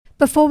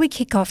Before we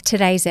kick off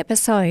today's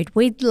episode,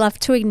 we'd love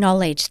to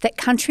acknowledge that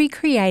Country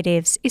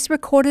Creatives is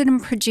recorded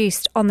and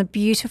produced on the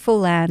beautiful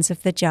lands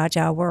of the Dja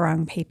Dja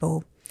Wurrung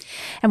people.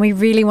 And we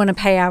really want to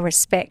pay our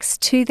respects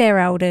to their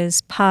elders,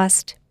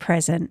 past,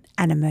 present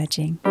and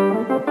emerging.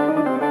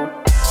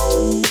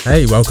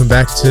 Hey, welcome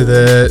back to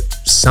the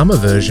summer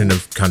version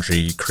of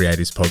Country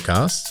Creatives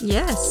podcast.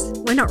 Yes,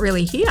 we're not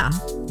really here.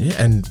 Yeah,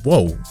 and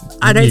whoa.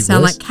 I don't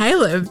sound like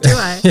Caleb, do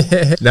I?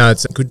 Yeah. No,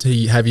 it's good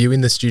to have you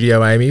in the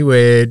studio, Amy.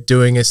 We're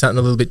doing something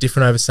a little bit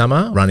different over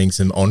summer, running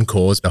some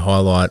encores to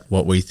highlight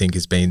what we think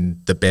has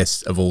been the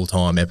best of all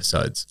time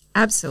episodes.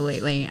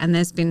 Absolutely. And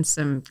there's been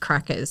some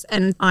crackers.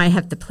 And I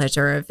have the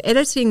pleasure of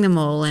editing them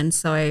all. And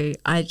so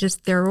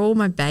they're all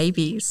my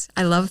babies.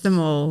 I love them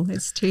all.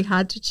 It's too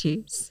hard to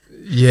choose.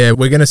 Yeah,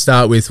 we're going to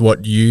start with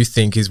what you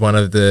think is one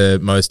of the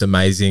most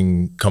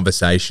amazing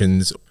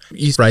conversations.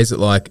 You phrase it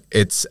like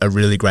it's a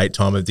really great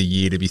time of the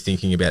year to be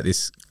thinking about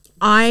this.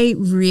 I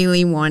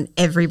really want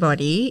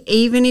everybody,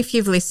 even if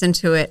you've listened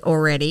to it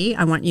already,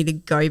 I want you to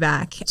go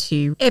back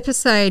to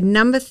episode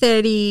number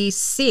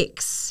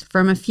 36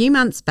 from a few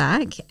months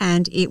back,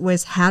 and it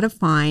was how to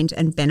find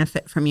and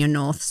benefit from your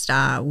North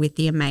Star with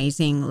the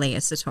amazing Leah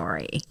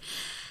Sertori.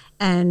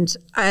 And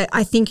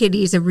I think it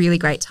is a really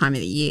great time of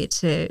the year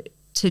to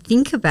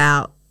think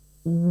about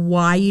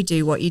why you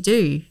do what you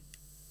do.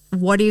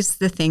 What is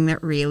the thing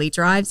that really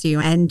drives you,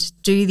 and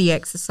do the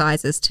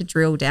exercises to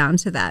drill down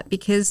to that,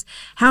 because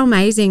how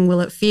amazing will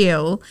it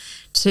feel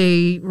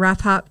to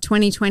wrap up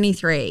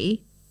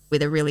 2023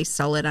 with a really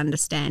solid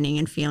understanding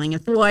and feeling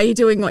of why you're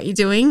doing what you're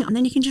doing, and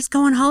then you can just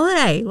go on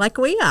holiday like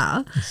we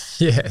are.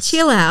 Yes.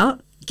 Chill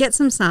out, get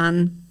some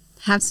sun,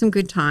 have some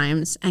good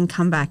times, and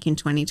come back in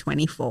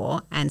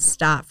 2024 and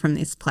start from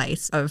this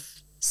place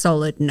of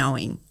solid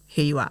knowing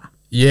who you are.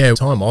 Yeah,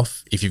 time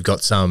off, if you've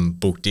got some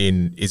booked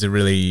in, is a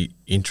really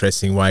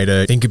interesting way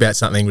to think about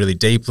something really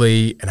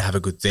deeply and have a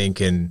good think,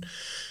 and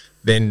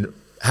then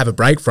have a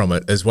break from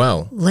it as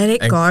well. Let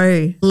it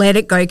go. Let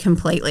it go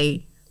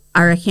completely.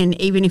 I reckon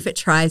even if it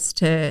tries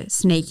to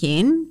sneak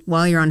in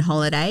while you're on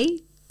holiday,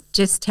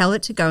 just tell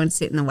it to go and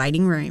sit in the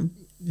waiting room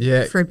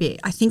for a bit.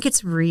 I think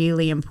it's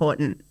really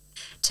important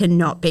to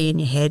not be in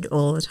your head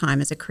all the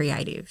time as a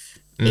creative.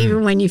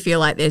 Even when you feel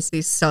like there's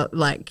this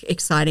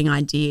exciting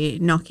idea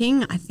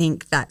knocking, I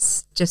think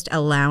that's just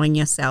allowing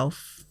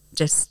yourself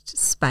just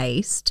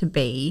space to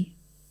be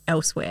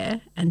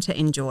elsewhere and to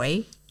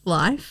enjoy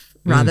life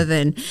rather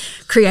than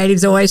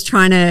creatives always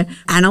trying to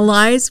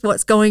analyze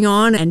what's going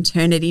on and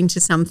turn it into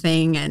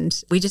something. And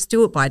we just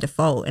do it by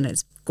default and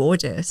it's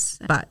gorgeous,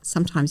 but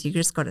sometimes you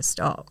just got to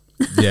stop.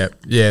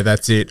 Yeah,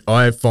 that's it.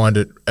 I find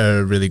it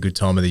a really good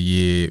time of the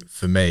year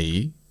for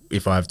me,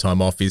 if I have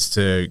time off, is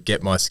to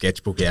get my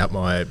sketchbook out,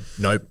 my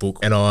notebook.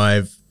 And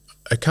I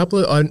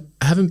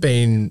haven't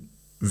been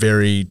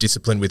very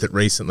disciplined with it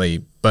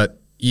recently,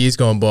 but years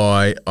gone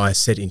by, I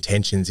set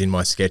intentions in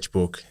my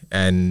sketchbook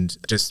and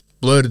just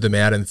blurted them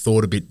out and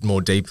thought a bit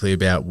more deeply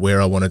about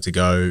where I wanted to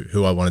go,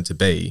 who I wanted to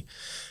be.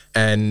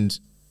 And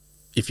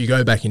if you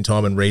go back in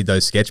time and read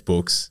those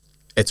sketchbooks,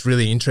 it's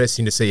really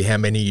interesting to see how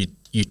many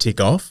you tick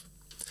off.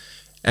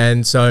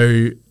 And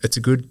so it's a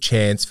good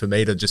chance for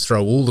me to just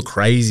throw all the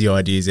crazy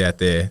ideas out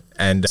there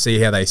and see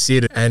how they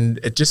sit. And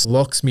it just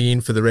locks me in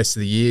for the rest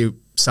of the year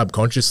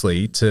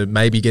subconsciously to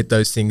maybe get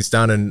those things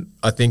done. And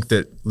I think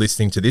that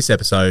listening to this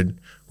episode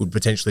would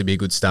potentially be a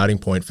good starting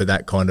point for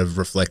that kind of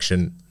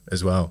reflection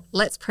as well.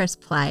 Let's press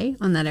play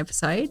on that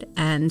episode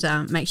and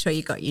make sure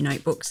you got your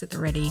notebooks at the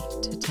ready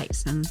to take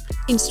some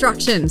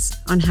instructions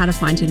on how to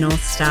find your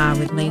North Star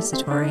with Leah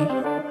Sertori.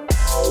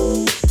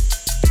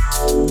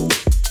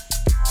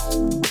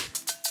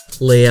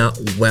 Leah,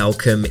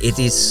 welcome. It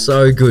is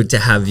so good to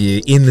have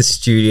you in the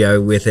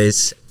studio with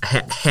us.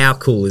 How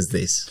cool is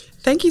this?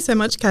 Thank you so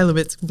much, Caleb.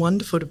 It's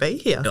wonderful to be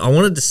here. I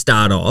wanted to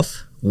start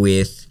off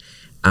with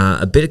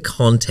a bit of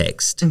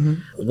context.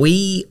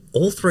 We,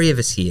 all three of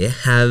us here,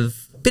 have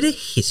a bit of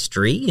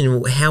history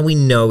in how we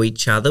know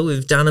each other.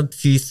 We've done a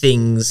few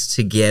things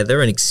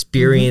together and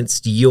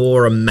experienced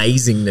your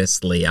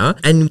amazingness, Leah.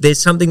 And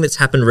there's something that's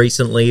happened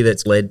recently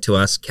that's led to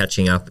us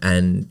catching up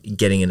and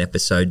getting an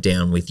episode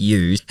down with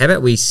you. How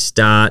about we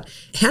start?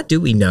 How do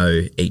we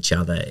know each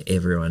other,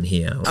 everyone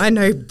here? I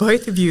know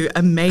both of you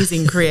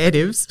amazing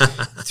creatives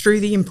through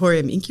the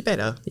Emporium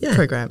Incubator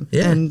program.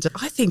 Yeah. And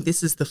I think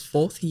this is the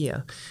 4th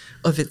year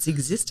of its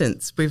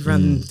existence. We've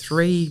run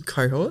 3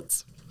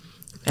 cohorts.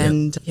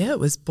 And it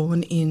was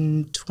born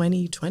in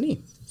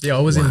 2020. Yeah, I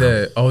was in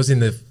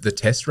the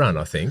test run,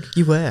 I think.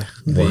 You were.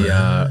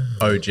 The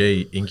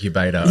OG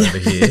incubator over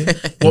here.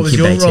 What was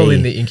your role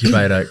in the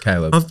incubator,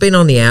 Caleb? I've been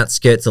on the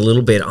outskirts a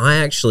little bit. I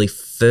actually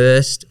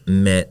first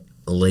met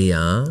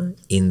Leah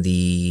in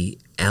the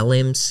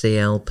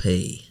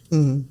LMCLP.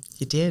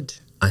 You did.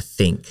 I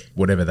think.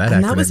 Whatever that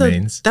acronym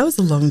means. That was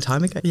a long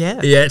time ago.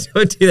 Yeah. Yeah,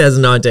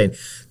 2019.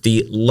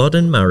 The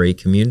Loddon Murray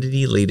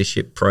Community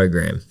Leadership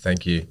Program.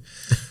 Thank you.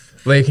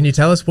 Leah, can you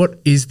tell us what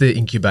is the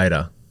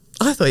incubator?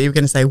 I thought you were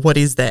going to say, what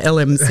is the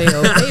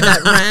LMCLB,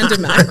 that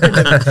random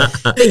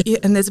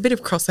acronym? And there's a bit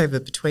of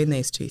crossover between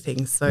these two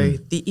things. So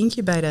the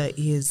incubator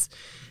is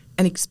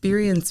an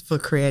experience for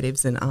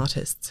creatives and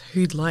artists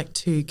who'd like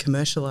to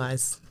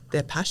commercialise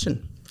their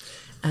passion.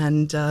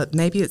 And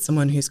maybe it's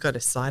someone who's got a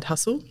side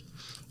hustle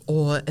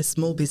or a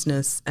small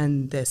business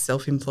and they're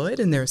self-employed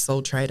and they're a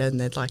sole trader and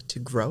they'd like to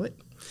grow it.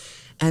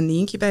 And the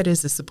incubator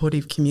is a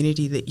supportive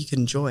community that you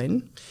can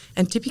join.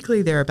 And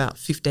typically there are about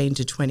 15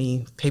 to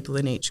 20 people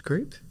in each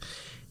group.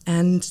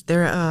 And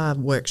there are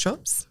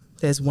workshops,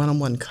 there's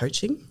one-on-one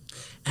coaching,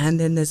 and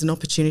then there's an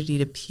opportunity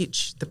to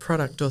pitch the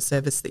product or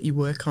service that you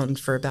work on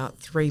for about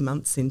 3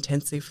 months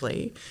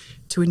intensively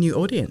to a new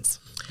audience.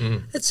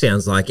 That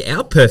sounds like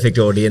our perfect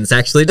audience,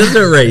 actually,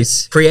 doesn't it,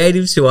 Reece?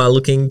 Creatives who are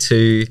looking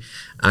to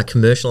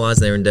commercialise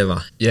their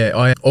endeavour. Yeah,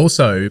 I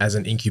also, as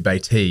an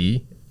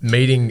incubatee,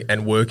 meeting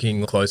and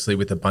working closely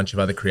with a bunch of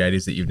other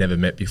creatives that you've never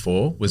met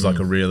before was like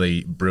a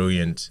really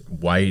brilliant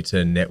way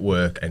to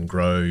network and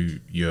grow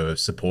your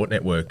support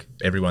network.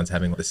 Everyone's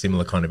having the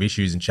similar kind of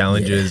issues and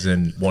challenges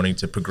and wanting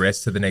to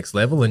progress to the next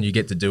level, and you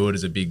get to do it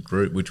as a big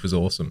group, which was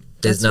awesome.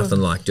 There's nothing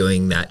like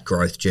doing that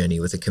growth journey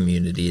with a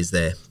community, is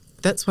there?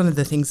 That's one of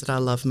the things that I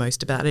love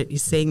most about it,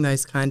 is seeing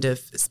those kind of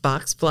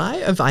sparks fly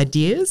of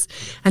ideas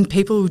and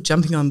people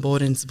jumping on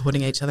board and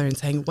supporting each other and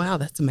saying, wow,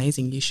 that's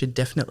amazing. You should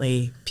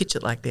definitely pitch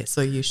it like this,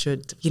 or you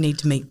need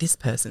to meet this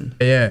person.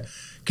 Yeah.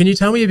 Can you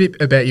tell me a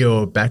bit about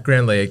your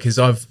background, Leah? Because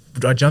I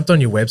jumped on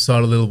your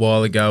website a little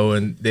while ago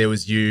and there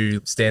was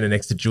you standing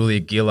next to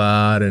Julia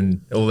Gillard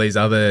and all these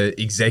other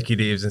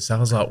executives and stuff.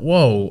 I was like,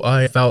 whoa,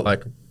 I felt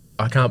like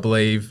I can't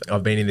believe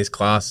I've been in this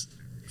class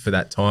for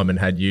that time and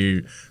had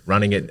you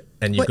running it.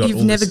 And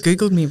You've never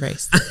Googled me,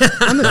 Reece.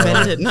 I'm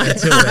offended.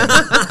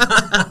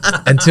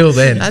 Until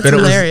then. That's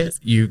hilarious.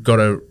 You've got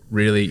a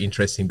really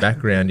interesting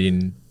background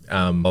in,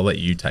 I'll let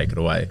you take it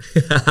away.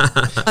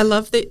 I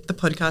love that the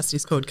podcast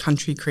is called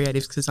Country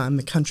Creatives because I'm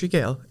a country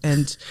girl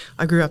and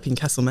I grew up in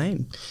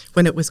Castlemaine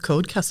when it was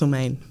called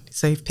Castlemaine.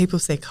 So if people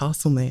say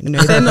Castlemaine,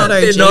 no, they're not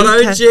OGs. They're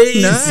not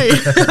OGs.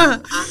 No.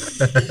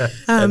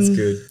 That's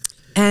good.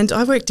 And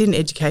I worked in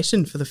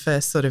education for the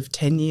first sort of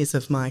 10 years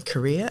of my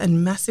career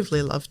and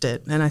massively loved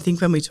it. And I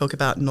think when we talk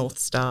about North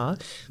Star,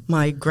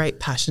 my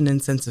great passion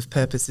and sense of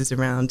purpose is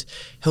around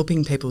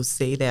helping people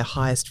see their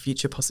highest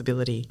future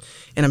possibility.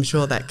 And I'm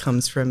sure that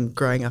comes from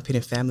growing up in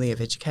a family of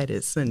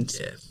educators and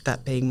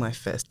that being my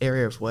first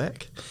area of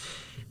work.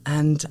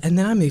 And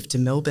then I moved to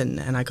Melbourne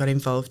and I got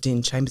involved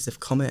in chambers of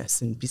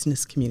commerce and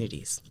business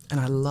communities. And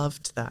I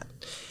loved that.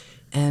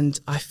 And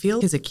I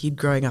feel as a kid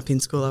growing up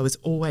in school, I was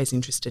always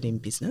interested in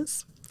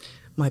business.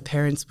 My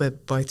parents were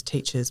both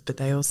teachers, but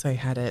they also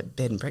had a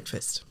bed and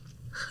breakfast.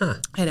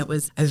 And it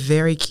was a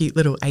very cute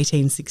little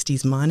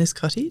 1860s miners'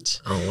 cottage.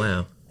 Oh,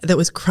 wow. That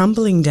was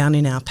crumbling down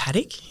in our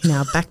paddock, in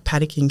our back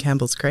paddock in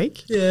Campbell's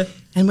Creek. Yeah.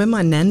 And when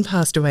my nan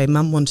passed away,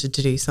 Mum wanted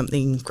to do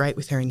something great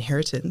with her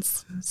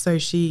inheritance. So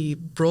she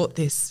brought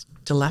this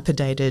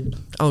dilapidated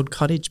old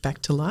cottage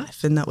back to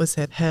life, and that was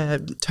her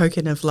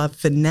token of love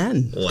for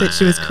Nan, that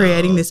she was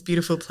creating this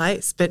beautiful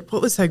place. But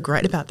what was so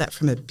great about that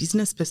from a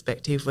business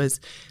perspective was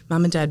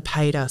Mum and Dad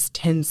paid us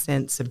 10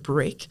 cents a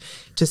brick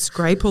to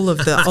scrape all of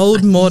the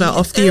old mortar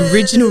off the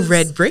original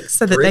red bricks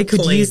so that they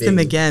could use them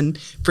again,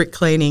 brick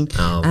cleaning.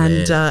 Oh,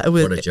 and man. It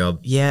was, what a job.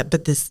 Yeah,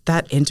 but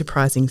that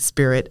enterprising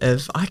spirit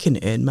of I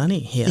can earn money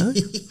here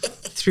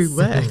through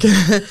work.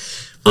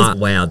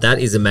 Wow, that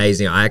is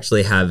amazing. I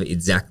actually have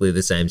exactly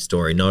the same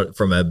story, not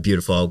from a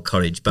beautiful old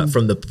cottage, but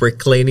from the brick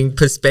cleaning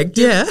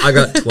perspective. Yeah. I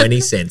got 20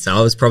 cents.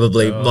 I was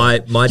probably, my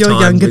You're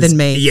time younger was, than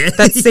me. Yeah.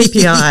 That's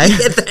CPI.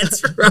 Yeah,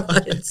 that's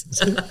right.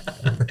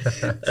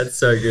 That's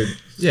so good.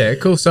 Yeah,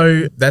 cool.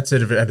 So that's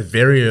at a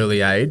very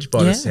early age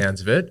by the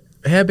sounds of it.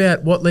 How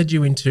about what led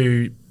you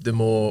into the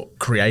more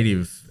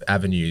creative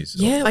avenues?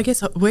 Yeah, I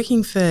guess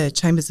working for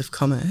Chambers of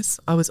Commerce,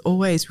 I was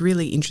always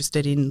really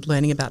interested in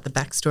learning about the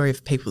backstory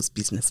of people's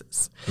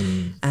businesses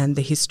and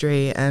the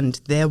history and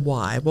their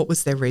why. What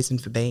was their reason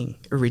for being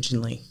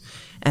originally?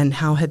 And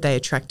how had they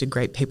attracted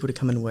great people to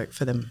come and work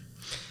for them?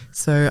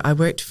 So I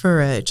worked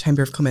for a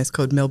Chamber of Commerce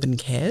called Melbourne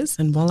Cares,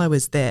 and while I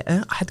was there,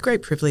 I had the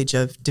great privilege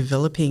of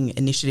developing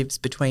initiatives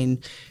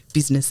between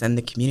business and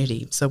the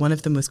community. So one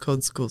of them was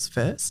called Schools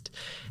First,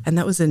 and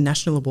that was a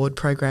national award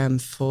program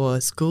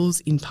for schools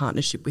in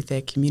partnership with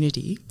their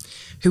community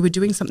who were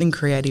doing something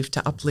creative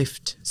to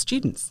uplift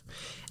students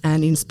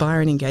and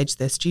inspire and engage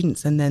their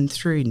students. And then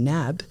through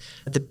NAB,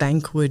 the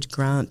bank would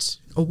grant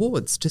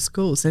awards to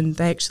schools, and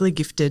they actually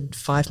gifted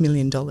 $5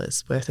 million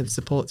worth of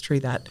support through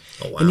that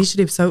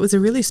initiative. So it was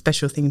a really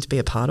special thing to be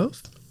a part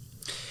of.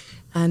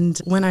 And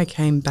when I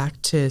came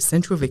back to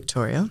Central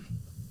Victoria,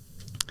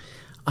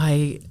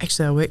 I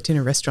worked in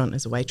a restaurant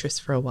as a waitress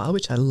for a while,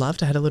 which I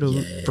loved. I had a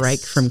little break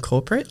from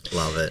corporate.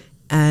 Love it.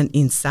 and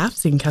in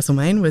Saps in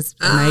Castlemaine was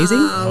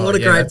amazing. What a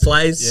great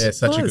place. Yeah,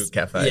 such a good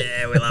cafe.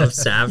 Yeah, we love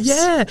Saps.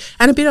 Yeah,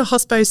 and a bit of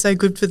hospo so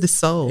good for the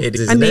soul. It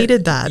is, I isn't it?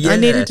 needed that. Yeah. I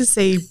needed to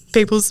see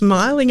people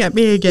smiling at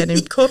me again.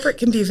 And corporate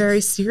can be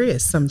very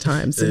serious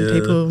sometimes, and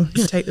people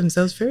take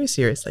themselves very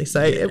seriously.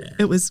 So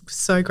it was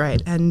so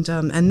great. And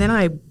then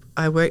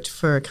I worked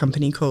for a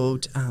company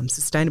called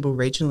Sustainable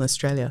Regional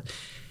Australia,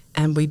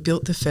 and we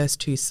built the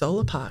first 2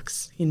 solar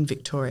parks in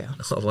Victoria.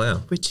 Oh, wow.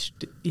 Which,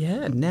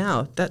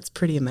 now that's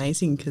pretty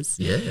amazing because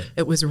Yeah.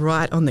 it was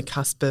right on the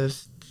cusp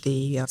of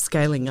the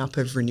scaling up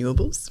of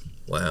renewables.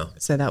 Wow.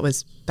 So that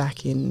was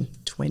back in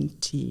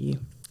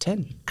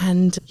 2010.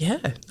 And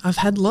I've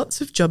had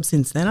lots of jobs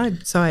since then.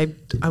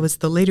 I was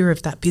the leader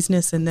of that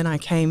business, and then I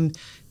came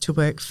to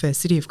work for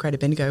City of Greater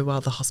Bendigo while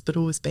the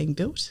hospital was being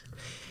built.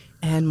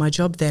 And my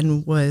job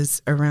then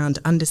was around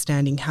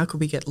understanding how could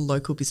we get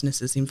local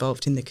businesses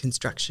involved in the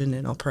construction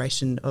and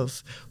operation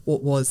of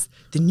what was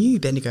the new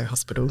Bendigo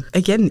Hospital.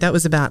 Again, that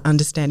was about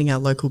understanding our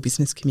local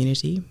business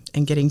community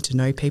and getting to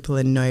know people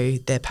and know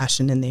their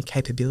passion and their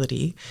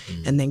capability,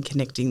 and then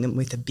connecting them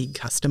with a big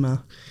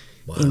customer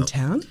in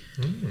town.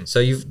 So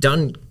you've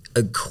done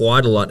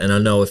quite a lot, and I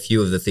know a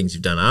few of the things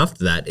you've done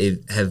after that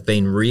have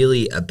been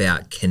really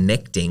about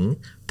connecting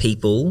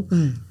people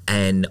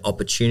and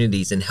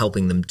opportunities and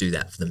helping them do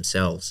that for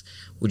themselves.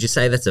 Would you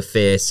say that's a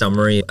fair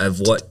summary of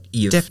what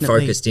you've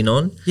focused in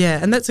on? Yeah,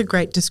 and that's a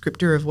great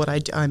descriptor of what I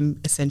do. I'm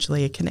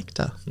essentially a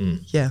connector.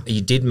 Yeah.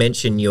 You did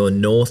mention your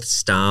North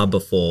Star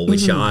before,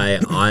 which I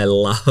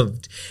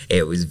loved.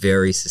 It was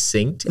very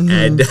succinct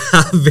and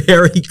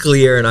very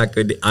clear, and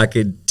I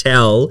could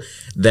tell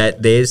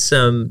that there's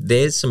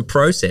some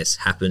process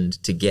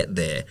happened to get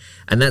there,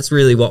 and that's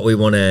really what we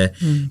want to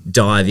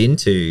dive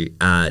into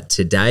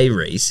today,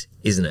 Reece,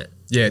 isn't it?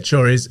 Yeah, it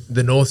sure is.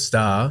 The North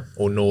Star,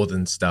 or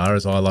Northern Star,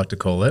 as I like to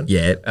call it.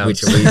 Yeah,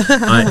 which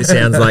it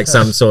sounds like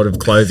some sort of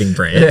clothing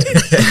brand.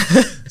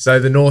 So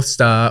the North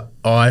Star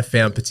I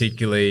found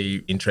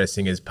particularly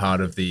interesting as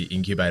part of the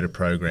incubator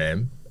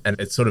program. And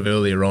it's sort of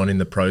earlier on in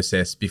the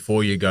process,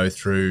 before you go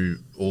through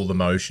all the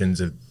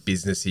motions of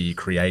businessy,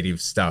 creative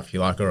stuff.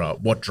 You're like, all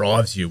right, what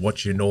drives you?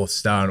 What's your North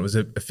Star? And it was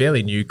a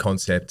fairly new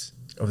concept.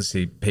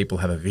 Obviously, people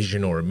have a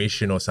vision or a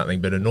mission or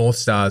something, but a North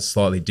Star is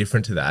slightly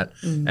different to that.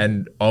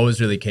 And I was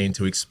really keen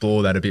to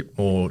explore that a bit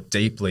more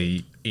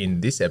deeply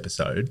in this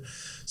episode.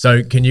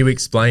 So can you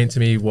explain to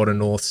me what a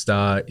North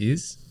Star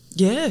is?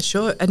 Yeah,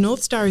 sure. A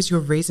North Star is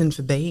your reason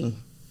for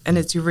being, and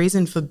it's your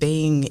reason for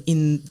being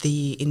in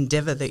the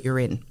endeavour that you're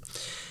in.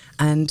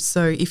 And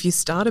so if you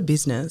start a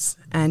business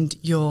and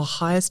your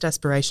highest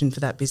aspiration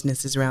for that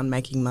business is around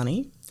making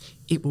money,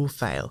 it will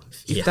fail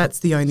if that's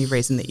the only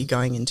reason that you're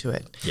going into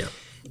it. Yeah.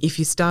 If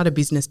you start a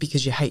business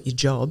because you hate your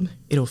job,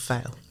 it'll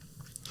fail.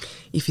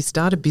 If you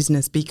start a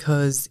business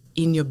because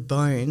in your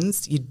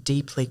bones you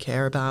deeply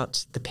care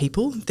about the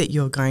people that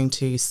you're going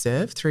to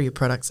serve through your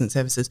products and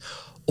services,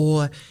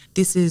 or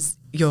this is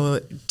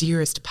your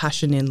dearest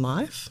passion in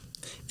life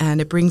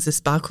and it brings a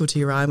sparkle to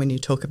your eye when you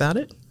talk about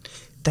it,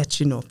 that's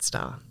your North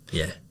Star.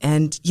 Yeah.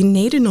 And you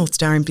need a North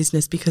Star in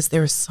business because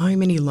there are so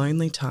many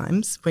lonely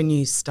times when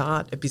you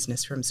start a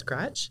business from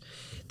scratch.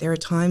 There are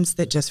times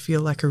that just feel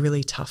like a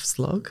really tough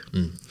slog.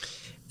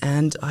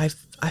 And I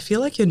feel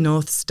like your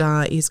North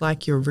Star is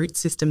like your root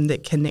system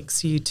that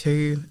connects you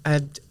to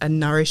a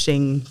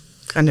nourishing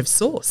kind of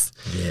source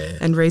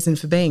and reason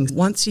for being.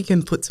 Once you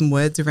can put some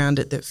words around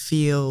it that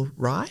feel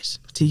right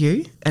to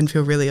you and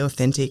feel really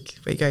authentic,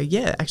 where you go,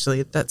 yeah,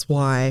 actually, that's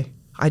why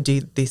I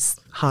do this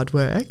hard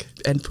work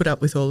and put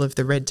up with all of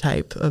the red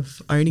tape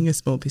of owning a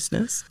small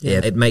business. Yeah,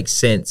 it makes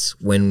sense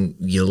when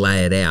you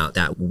lay it out.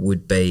 That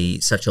would be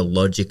such a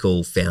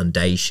logical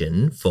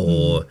foundation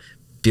for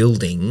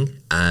building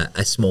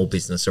a small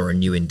business or a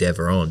new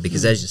endeavour on,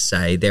 because as you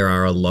say, there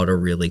are a lot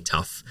of really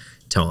tough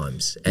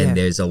times and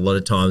there's a lot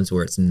of times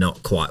where it's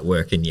not quite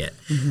working yet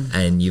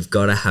and you've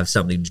got to have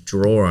something to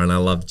draw on. I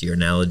loved your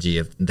analogy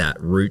of that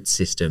root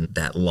system,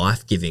 that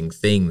life-giving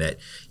thing that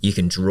you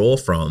can draw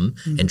from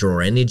and draw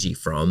energy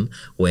from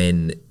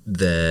when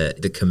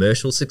the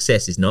commercial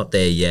success is not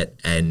there yet,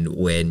 and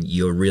when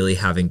you're really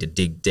having to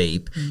dig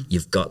deep,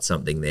 you've got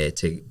something there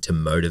to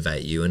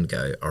motivate you and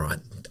go, all right,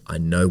 I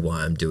know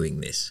why I'm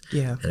doing this.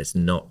 And it's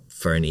not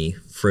for any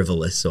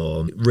frivolous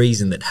or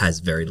reason that has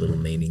very little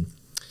meaning.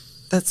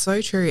 That's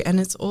so true. And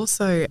it's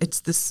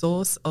the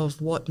source of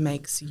what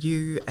makes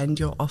you and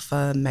your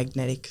offer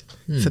magnetic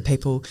for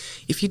people.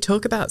 If you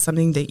talk about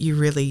something that you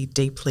really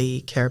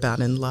deeply care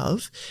about and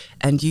love,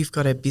 and you've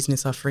got a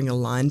business offering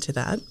aligned to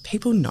that,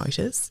 people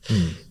notice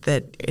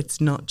that it's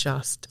not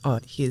just, oh,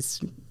 here's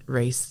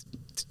Reece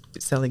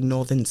selling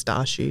Northern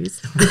Star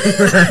shoes.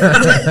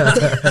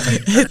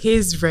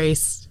 Here's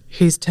Reece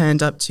who's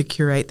turned up to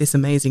curate this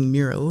amazing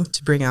mural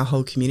to bring our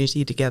whole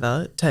community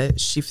together to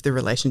shift the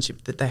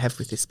relationship that they have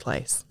with this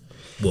place.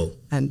 Whoa.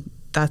 And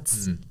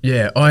that's...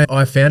 Yeah,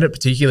 I found it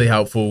particularly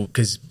helpful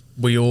because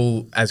we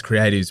all, as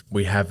creatives,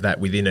 we have that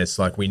within us.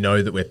 Like, we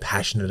know that we're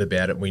passionate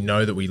about it. We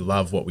know that we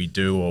love what we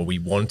do, or we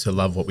want to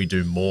love what we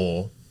do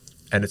more.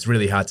 and it's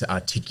really hard to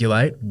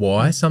articulate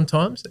why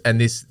sometimes. And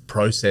this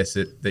process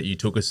that you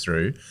took us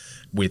through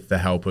with the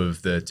help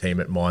of the team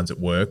at Minds at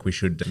Work, we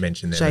should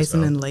mention them Jason as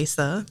well. and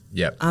Lisa.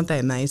 Yep. Aren't they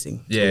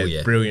amazing?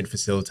 Yeah, brilliant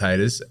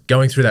facilitators.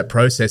 Going through that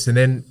process, and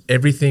then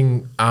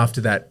everything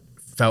after that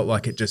felt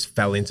like it just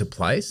fell into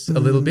place a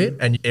little bit,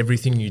 and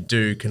everything you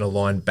do can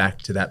align back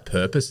to that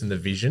purpose and the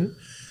vision.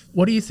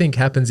 What do you think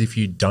happens if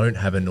you don't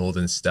have a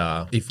Northern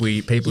Star? If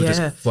people are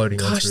just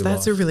floating on through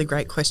that's life? a really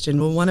great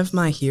question. Well, one of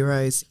my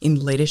heroes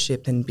in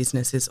leadership and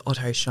business is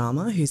Otto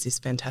Scharmer, who's this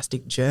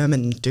fantastic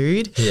German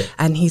dude. Yeah.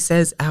 And he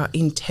says our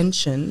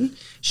intention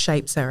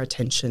shapes our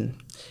attention.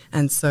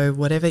 And so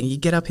whatever you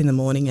get up in the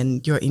morning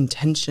and your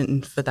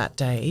intention for that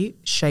day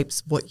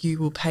shapes what you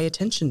will pay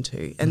attention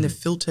to and the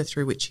filter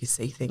through which you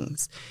see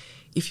things.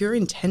 If your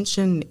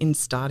intention in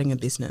starting a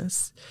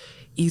business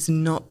is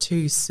not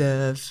to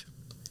serve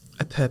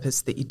a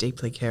purpose that you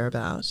deeply care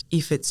about,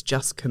 if it's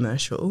just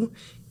commercial,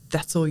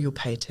 that's all you'll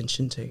pay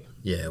attention to.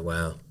 Yeah,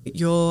 wow.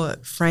 Your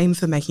frame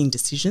for making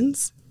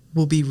decisions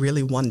will be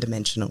really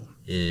one-dimensional.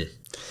 Yeah.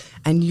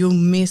 And you'll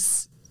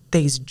miss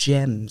these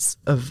gems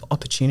of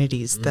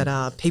opportunities that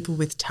are people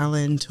with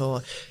talent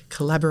or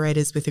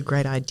collaborators with a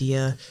great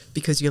idea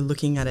because you're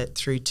looking at it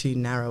through too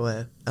narrow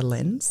a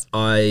lens.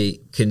 I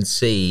can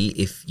see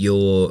if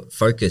your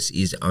focus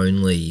is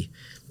only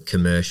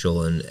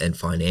commercial and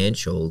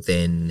financial,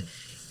 then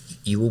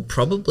you will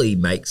probably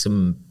make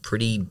some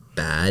pretty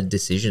bad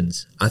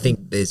decisions. I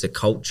think there's a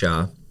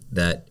culture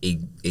that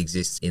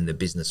exists in the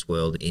business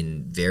world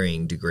in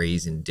varying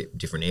degrees in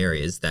different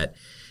areas that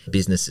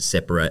business is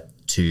separate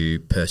to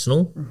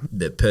personal.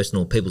 That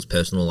people's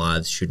personal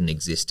lives shouldn't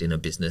exist in a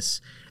business.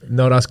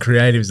 Not us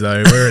creatives,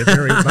 though. We're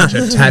very much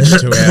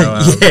attached to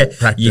our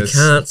practice. You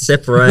can't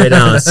separate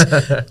us.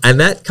 And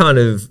that kind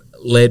of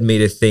led me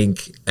to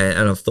think,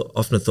 and I've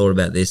often thought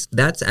about this,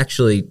 that's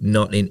actually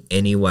not in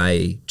any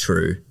way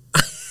true.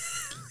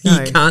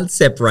 No. You can't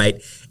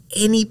separate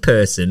any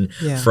person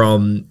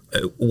from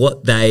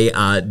what they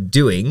are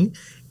doing.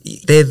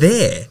 They're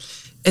there.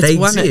 They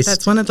exist.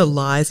 That's one of the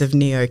lies of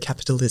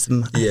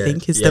neo-capitalism, I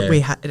think, is that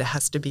it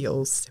has to be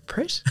all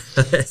separate.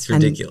 That's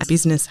ridiculous. And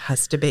business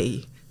has to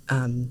be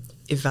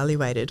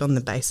evaluated on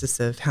the basis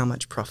of how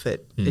much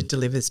profit it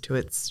delivers to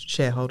its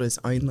shareholders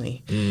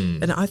only.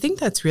 And I think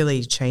that's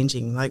really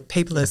changing. Like,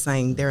 people are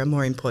saying there are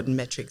more important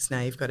metrics now.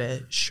 You've got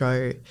to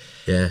show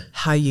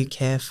how you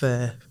care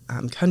for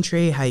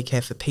country, how you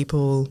care for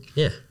people.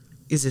 Yeah.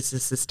 Is this a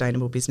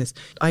sustainable business?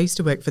 I used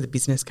to work for the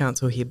Business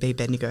Council here,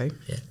 Bendigo.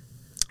 Yeah.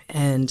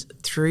 And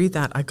through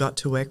that, I got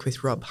to work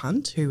with Rob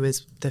Hunt, who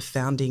was the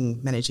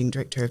founding managing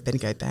director of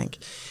Bendigo Bank.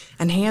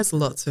 And he has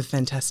lots of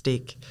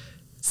fantastic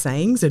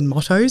sayings and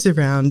mottos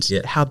around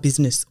how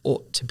business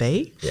ought to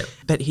be. Yeah.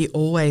 But he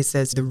always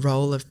says the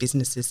role of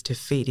business is to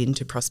feed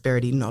into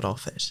prosperity, not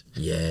off it.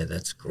 Yeah,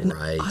 that's great. And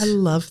I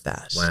love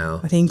that.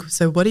 Wow. I think,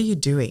 so what are you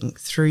doing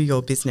through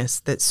your business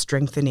that's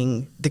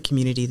strengthening the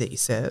community that you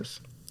serve?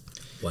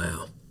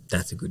 Wow,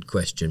 that's a good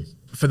question.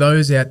 For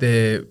those out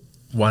there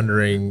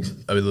wondering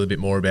a little bit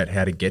more about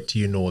how to get to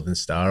your Northern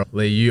Star,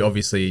 Lee, you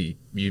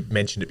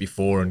mentioned it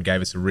before and gave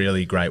us a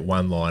really great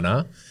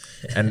one-liner.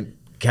 And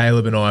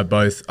Caleb and I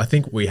both, I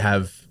think we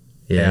have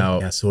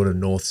our sort of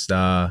North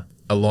Star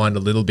aligned a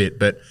little bit,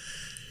 but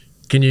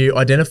can you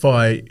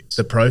identify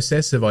the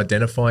process of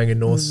identifying a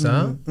North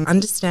Star?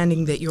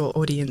 Understanding that your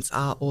audience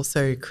are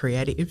also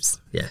creatives,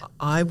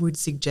 I would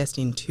suggest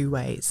in two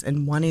ways.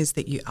 And one is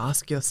that you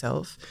ask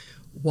yourself,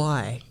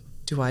 why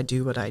do I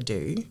do what I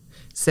do?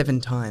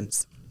 7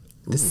 times.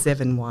 The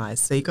 7 whys.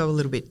 So you go a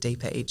little bit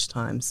deeper each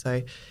time.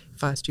 So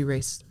if I asked you,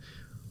 Reece,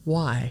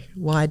 why?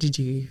 Why did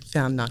you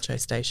found Nacho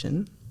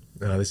Station?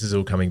 Oh, this is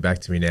all coming back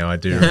to me now. I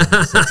do remember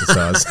this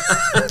exercise.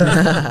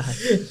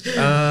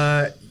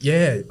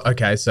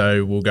 Okay,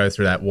 so we'll go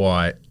through that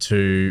why.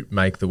 To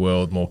make the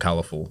world more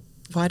colourful.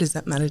 Why does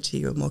that matter to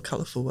you, a more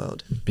colourful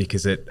world?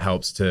 Because it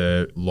helps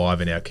to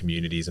liven our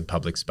communities and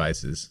public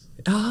spaces.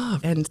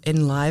 And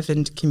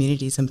enlivened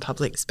communities and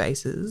public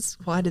spaces,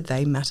 why do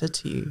they matter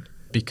to you?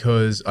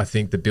 Because I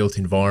think the built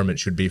environment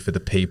should be for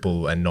the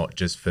people and not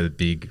just for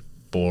big,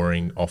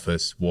 boring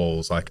office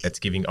walls. Like, it's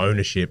giving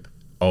ownership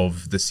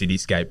of the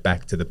cityscape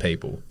back to the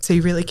people. So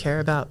you really care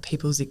about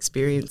people's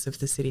experience of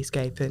the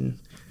cityscape, and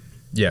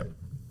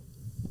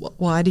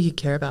why do you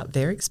care about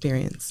their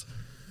experience?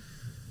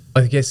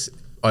 I guess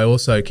I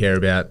also care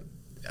about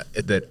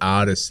that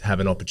artists have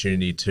an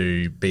opportunity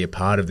to be a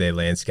part of their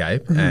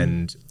landscape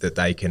and that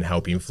they can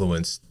help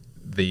influence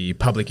the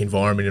public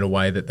environment in a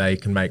way that they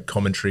can make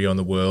commentary on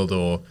the world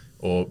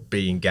or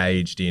be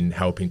engaged in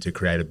helping to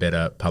create a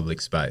better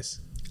public space.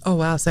 Oh,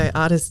 wow. So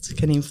artists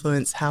can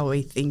influence how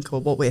we think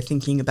or what we're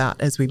thinking about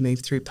as we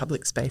move through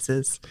public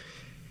spaces.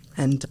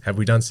 And have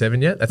we done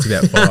 7 yet? That's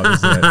about 5,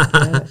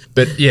 isn't it?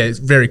 But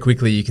very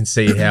quickly you can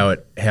see how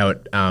it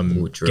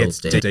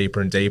gets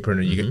deeper and deeper,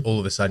 and you get, all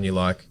of a sudden you're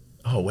like,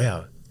 oh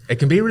wow. It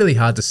can be really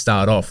hard to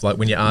start off. Like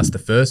when you ask the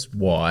first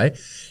why,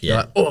 you're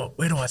like, oh,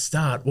 where do I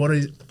start? Why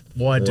do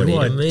I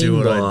do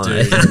what I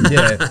do?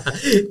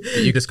 But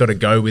you just got to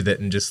go with it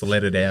and just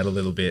let it out a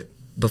little bit.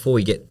 before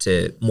we get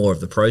to more of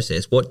the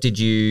process, what did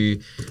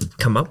you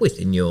come up with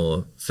in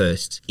your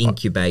first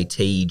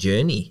incubatee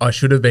journey? I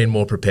should have been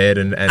more prepared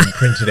and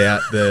printed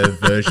out the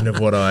version of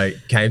what I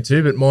came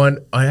to, but mine,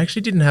 I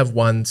actually didn't have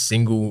one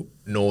single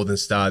Northern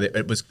Star.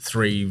 It was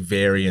 3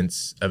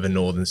 variants of a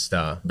Northern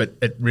Star, but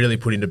it really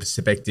put into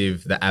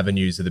perspective the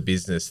avenues of the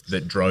business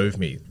that drove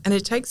me. And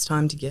it takes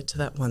time to get to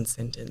that one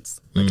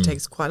sentence. Like it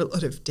takes quite a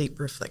lot of deep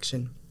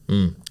reflection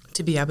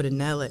to be able to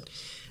nail it.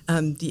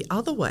 The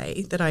other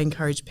way that I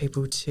encourage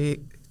people to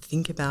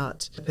think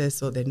about a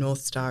purpose or their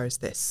North Star as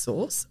their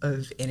source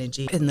of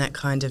energy and that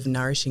kind of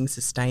nourishing,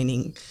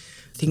 sustaining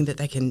thing that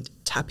they can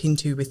tap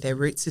into with their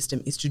root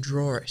system is to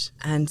draw it.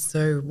 And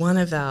so one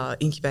of our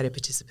incubator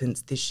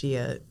participants this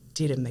year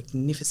did a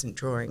magnificent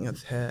drawing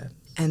of her.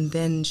 And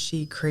then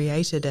she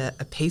created a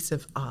piece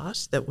of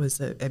art that was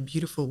a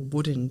beautiful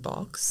wooden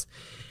box.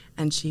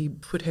 And she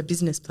put her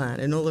business plan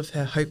and all of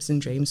her hopes and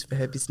dreams for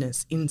her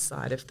business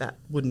inside of that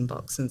wooden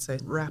box, and so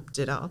wrapped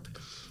it up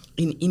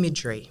in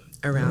imagery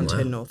around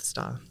her North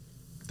Star.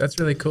 That's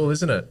really cool,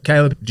 isn't it?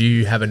 Caleb, do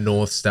you have a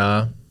North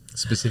Star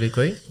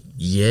specifically?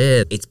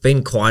 Yeah, it's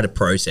been quite a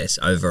process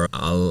over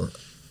a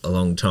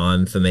long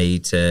time for me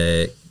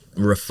to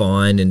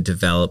refine and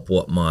develop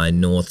what my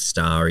North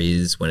Star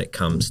is when it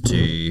comes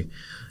to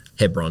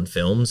Hebron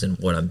Films and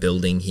what I'm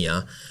building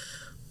here.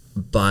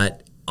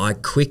 But I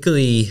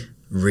quickly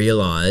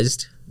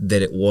realized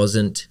that it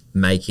wasn't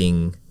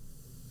making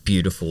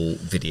beautiful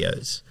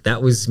videos.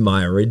 That was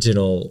my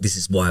original, this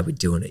is why we're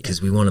doing it,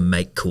 because we want to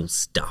make cool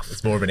stuff.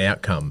 It's more of an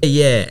outcome.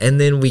 Yeah, and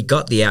then we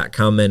got the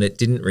outcome and it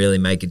didn't really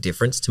make a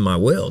difference to my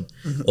world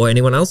or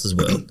anyone else's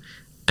world.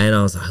 And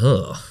I was like,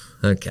 oh,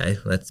 okay,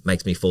 that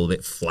makes me feel a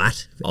bit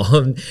flat.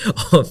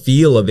 I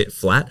feel a bit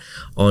flat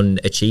on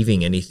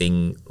achieving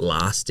anything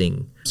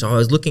lasting. So I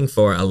was looking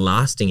for a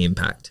lasting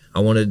impact. I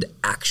wanted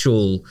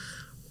actual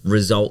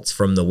results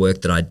from the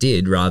work that I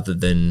did rather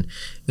than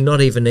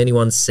not even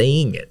anyone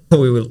seeing it.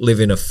 We live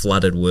in a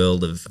flooded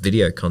world of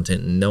video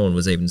content and no one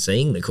was even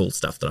seeing the cool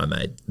stuff that I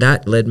made.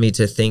 That led me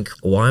to think,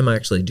 why am I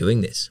actually doing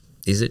this?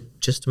 Is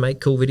it just to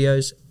make cool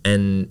videos?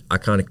 And I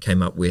kind of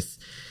came up with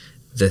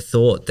the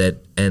thought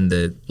that and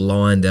the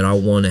line that I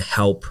want to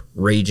help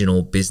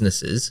regional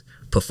businesses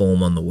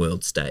perform on the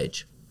world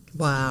stage.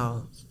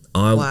 Wow.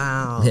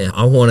 Wow. Yeah,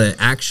 I want to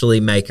actually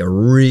make a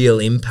real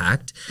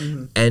impact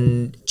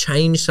and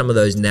change some of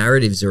those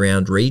narratives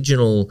around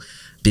regional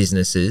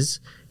businesses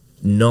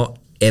not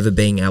ever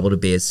being able to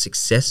be as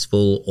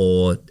successful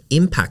or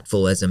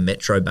impactful as a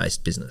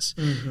metro-based business.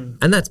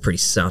 And that's pretty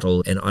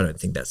subtle, and I don't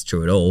think that's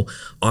true at all.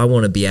 I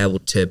want to be able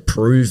to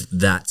prove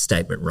that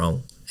statement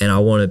wrong, and I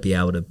want to be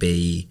able to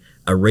be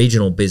a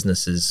regional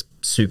business's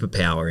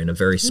superpower in a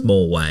very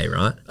small way,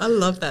 right? I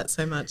love that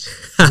so much.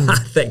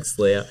 Thanks,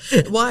 Leah.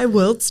 Why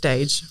world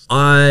stage?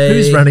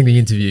 Who's running the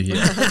interview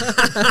here?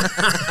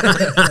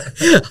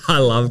 I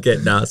love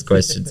getting asked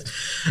questions.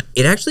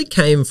 It actually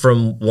came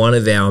from one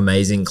of our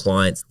amazing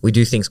clients. We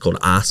do things called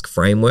ask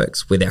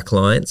frameworks with our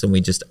clients, and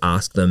we just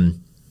ask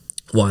them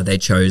why they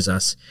chose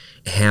us,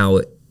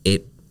 how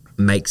it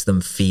makes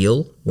them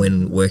feel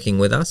when working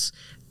with us,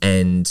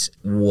 and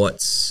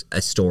what's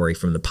a story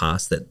from the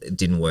past that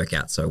didn't work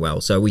out so well.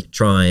 So we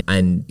try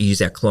and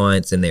use our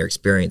clients and their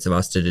experience of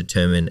us to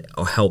determine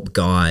or help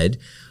guide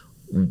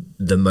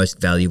the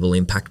most valuable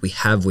impact we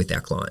have with our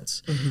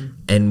clients.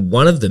 And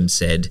one of them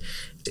said,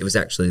 it was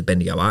actually the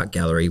Bendigo Art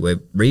Gallery, we're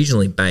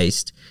regionally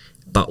based,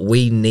 but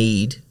we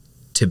need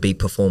to be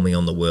performing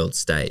on the world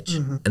stage.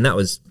 And that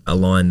was a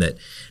line that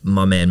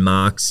my man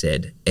Mark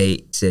said.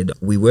 He said,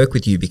 we work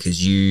with you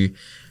because you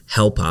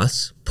help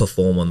us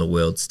perform on the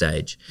world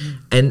stage.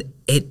 And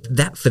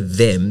that for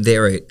them,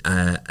 they're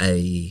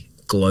a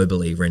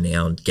globally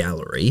renowned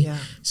gallery.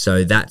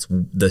 So that's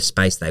the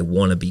space they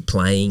want to be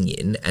playing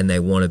in, and they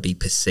want to be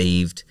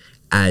perceived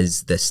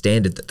as the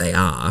standard that they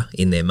are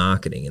in their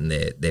marketing and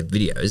their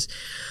videos.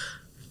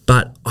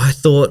 But I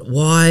thought,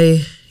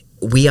 why?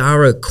 We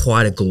are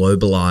quite a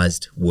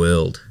globalized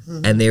world,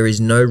 and there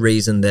is no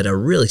reason that a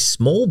really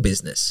small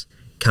business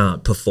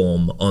can't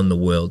perform on the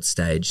world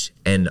stage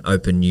and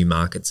open new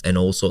markets and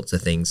all sorts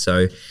of things.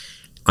 So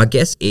I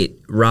guess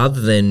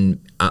rather than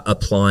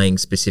applying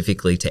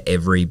specifically to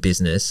every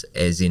business,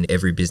 as in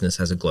every business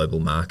has a global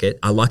market,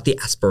 I like the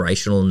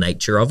aspirational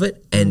nature of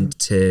it, and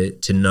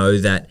to know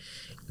that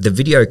the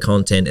video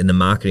content and the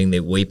marketing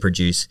that we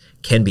produce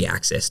can be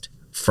accessed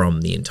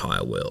from the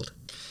entire world.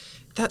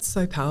 That's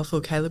so powerful,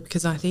 Caleb,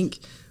 because I think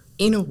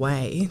in a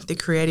way, the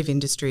creative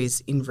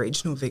industries in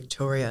regional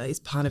Victoria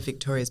is part of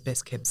Victoria's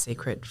best kept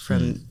secret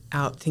from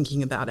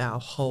thinking about our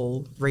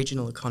whole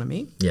regional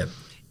economy.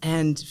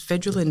 And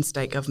federal and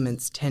state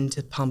governments tend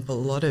to pump a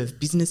lot of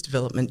business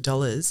development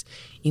dollars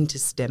into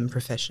STEM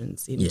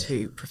professions,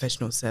 into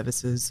professional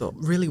services or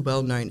really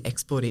well-known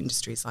export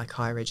industries like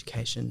higher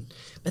education.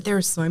 But there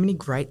are so many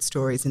great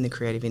stories in the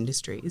creative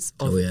industries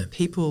of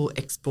people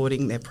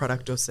exporting their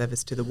product or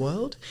service to the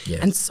world.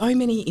 And so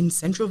many in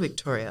central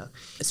Victoria.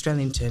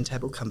 Australian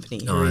Turntable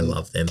Company. I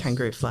love them.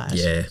 Kangaroo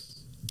Flash.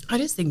 I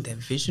just think they're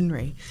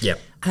visionary. Yep.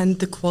 And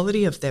the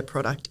quality of their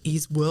product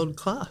is world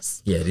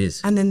class. Yeah, it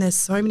is. And then there's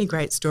so many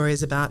great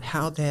stories about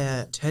how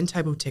their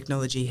turntable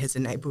technology has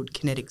enabled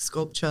kinetic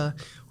sculpture,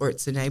 or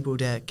it's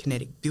enabled a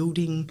kinetic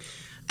building.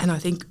 And I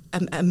think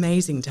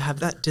amazing to have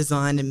that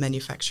design and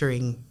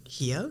manufacturing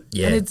here.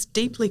 Yeah. And it's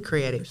deeply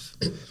creative.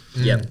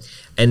 Yeah.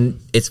 And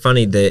it's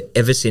funny that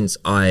ever since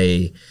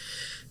I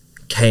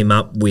came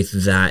up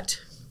with that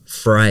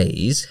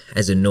phrase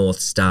as a North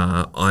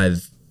Star,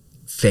 I've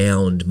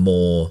found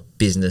more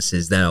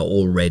businesses that are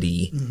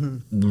already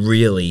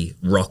really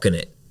rocking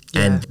it.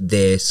 Yeah. And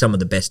they're some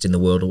of the best in the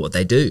world at what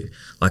they do.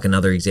 Like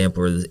another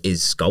example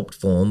is Sculpt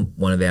Form,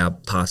 one of our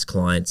past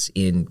clients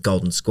in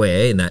Golden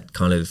Square, in that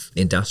kind of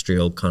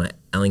industrial kind of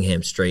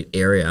Allingham Street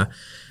area.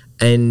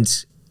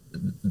 And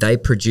they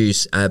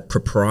produce a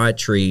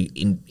proprietary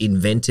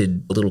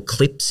invented little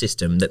clip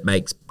system that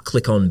makes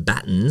click-on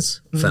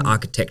battens for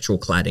architectural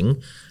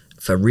cladding,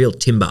 for real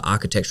timber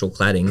architectural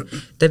cladding.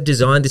 They've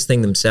designed this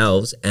thing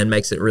themselves and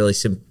makes it really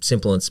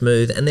simple and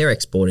smooth, and they're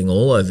exporting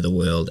all over the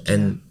world.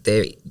 And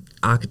their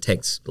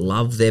architects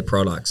love their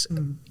products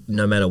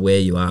no matter where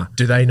you are.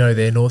 Do they know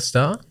their North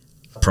Star?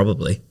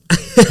 Probably.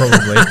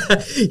 Probably.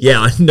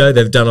 Yeah, I know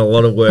they've done a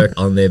lot of work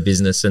on their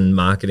business and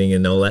marketing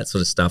and all that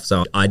sort of stuff.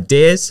 So I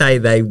dare say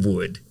they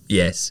would,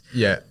 yes.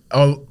 Yeah.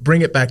 I'll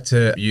bring it back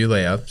to you,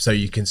 Leah, so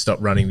you can stop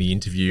running the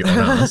interview on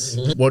us.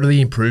 What are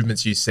the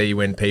improvements you see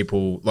when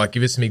people, like,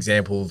 give us some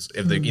examples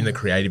of in the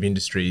creative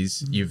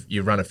industries.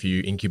 You've run a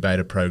few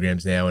incubator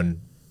programs now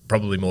and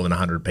probably more than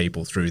 100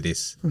 people through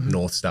this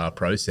North Star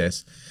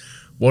process.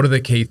 What are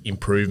the key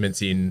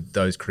improvements in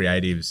those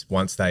creatives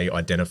once they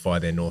identify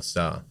their North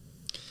Star?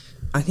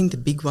 I think the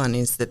big one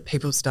is that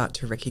people start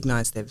to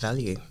recognise their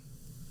value.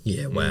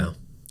 Yeah, wow.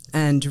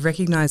 And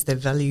recognise their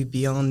value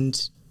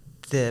beyond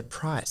the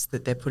price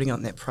that they're putting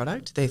on their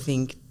product. They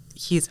think,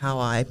 here's how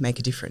I make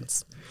a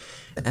difference.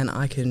 And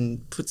I can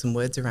put some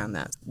words around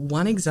that.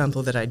 One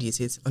example that I'd use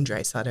is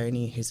Andre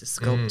Sardoni, who's a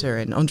sculptor,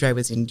 and Andre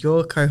was in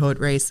your cohort,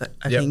 Reece,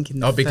 I think.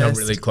 I've become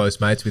really close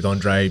mates with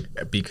Andre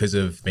because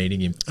of meeting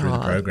him through the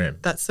program.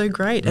 That's so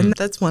great. And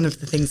that's one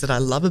of the things that I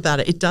love about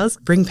it. It does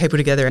bring people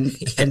together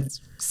and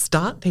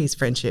start these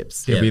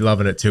friendships. He'll be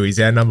loving it too. He's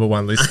our number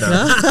one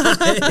listener.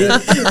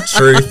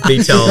 Truth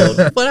be told.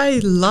 What I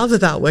love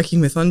about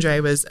working with Andre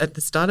was at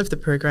the start of the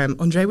program,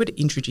 Andre would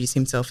introduce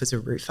himself as a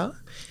roofer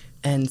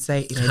and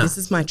say, this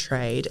is my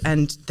trade.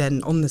 And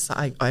then on the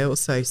side, I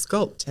also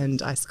sculpt,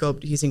 and I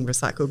sculpt using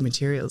recycled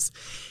materials.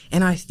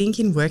 And I think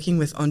in working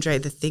with Andre,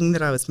 the thing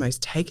that I was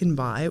most taken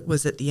by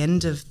was at the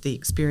end of the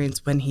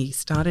experience when he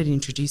started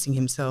introducing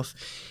himself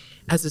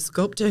as a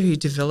sculptor who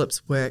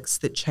develops works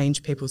that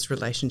change people's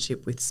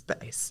relationship with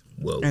space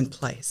and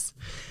place.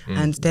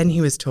 And then he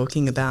was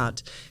talking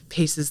about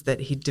pieces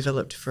that he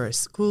developed for a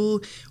school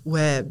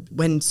where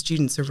when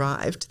students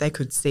arrived, they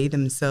could see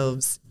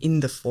themselves in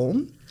the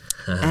form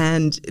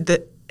and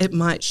that it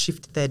might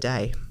shift their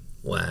day.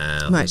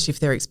 Wow. Might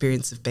shift their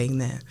experience of being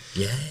there.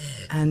 Yeah.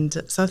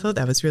 And so I thought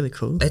that was really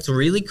cool. It's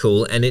really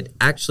cool. And it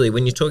actually,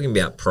 when you're talking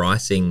about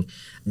pricing,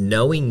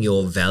 knowing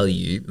your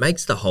value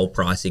makes the whole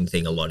pricing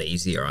thing a lot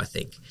easier, I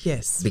think.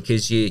 Yes.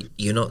 Because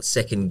you're not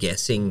second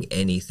guessing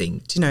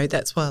anything. Do you know,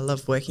 that's why I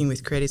love working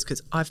with creatives,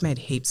 because I've made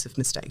heaps of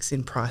mistakes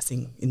in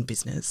pricing in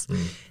business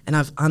and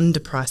I've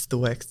underpriced the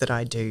work that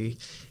I do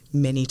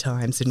many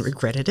times and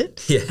regretted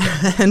it. Yeah.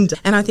 And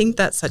I think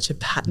that's such a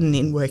pattern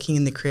in working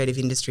in the creative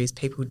industries.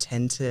 People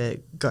tend to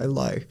go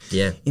low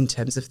in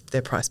terms of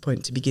their price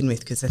point to begin with,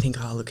 because they think,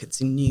 oh, look, it's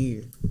a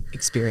new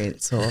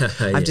experience, or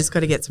I've just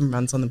got to get some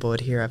runs on the board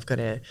here. I've got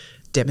to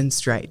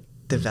demonstrate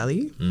the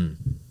value.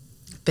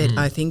 But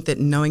I think that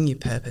knowing your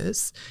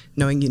purpose,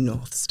 knowing your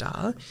North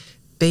Star,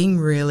 being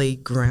really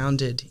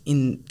grounded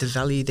in the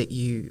value that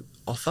you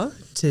offer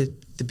to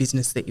the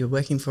business that you're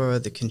working for or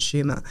the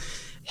consumer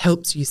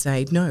helps you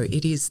say, no,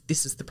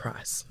 this is the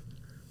price.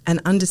 And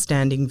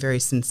understanding very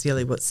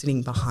sincerely what's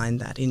sitting behind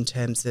that in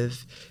terms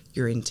of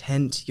your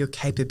intent, your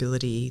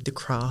capability, the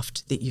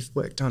craft that you've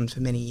worked on for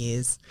many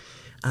years,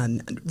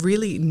 and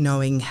really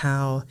knowing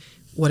how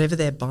whatever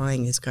they're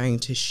buying is going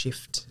to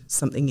shift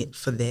something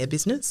for their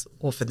business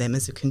or for them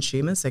as a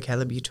consumer. So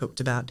Caleb, you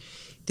talked about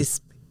this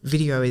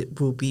video,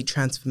 it will be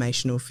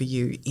transformational for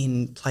you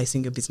in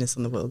placing your business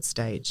on the world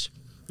stage.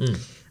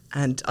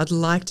 And I'd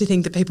like to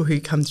think that people who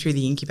come through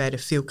the incubator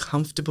feel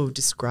comfortable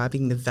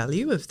describing the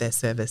value of their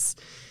service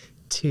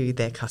to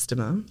their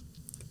customer,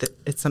 that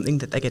it's something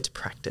that they get to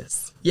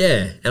practice.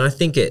 Yeah, and I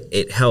think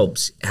it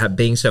helps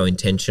being so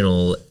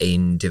intentional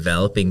in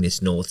developing this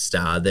North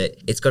Star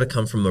that it's got to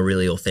come from a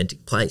really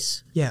authentic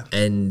place. Yeah.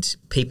 And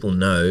people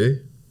know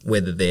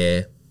whether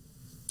they're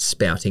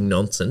spouting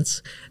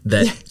nonsense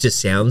that just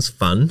sounds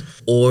fun,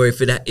 or if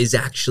it is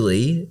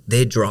actually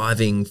their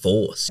driving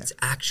force. It's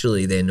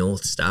actually their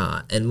North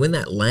Star. And when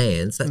that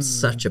lands, that's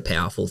such a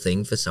powerful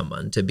thing for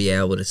someone to be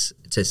able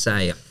to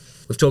say.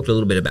 We've talked a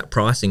little bit about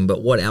pricing,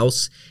 but what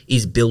else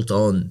is built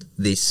on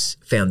this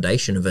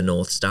foundation of a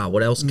North Star?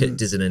 What else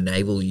does it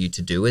enable you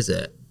to do as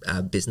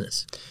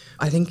business?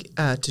 I think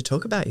to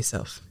talk about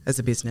yourself as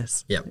a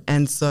business. Yeah.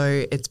 And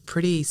so it's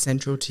pretty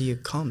central to your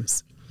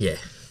comms. Yeah.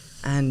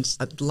 And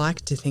I'd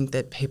like to think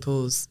that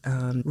people's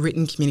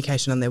written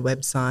communication on their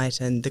website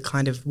and the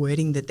kind of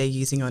wording that they're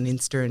using on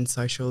Insta and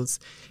socials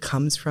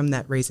comes from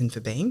that reason for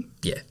being.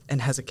 Yeah.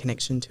 And has a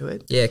connection to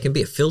it. Yeah, it can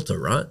be a filter,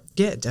 right?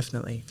 Yeah,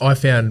 definitely. I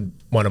found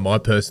one of my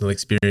personal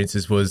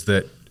experiences was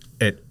that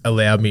it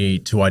allowed me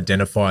to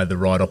identify the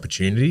right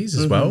opportunities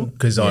as well.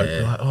 Because I'm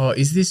like, oh,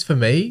 is this for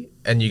me?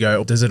 And you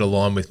go, does it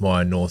align with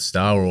my North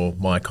Star or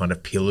my kind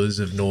of pillars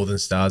of Northern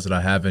Stars that I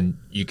have? And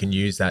you can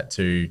use that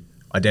to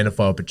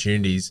identify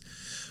opportunities.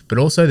 But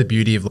also the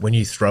beauty of when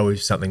you throw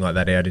something like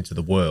that out into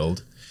the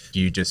world,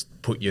 you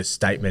just put your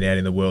statement out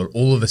in the world,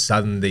 all of a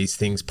sudden these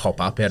things pop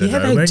up out of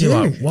nowhere. And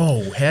you're like,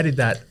 whoa, how did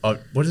that,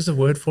 what is the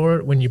word for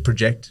it when you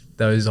project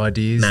those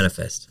ideas?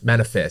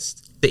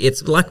 Manifest.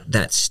 It's like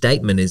that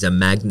statement is a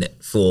magnet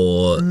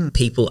for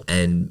people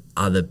and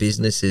other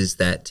businesses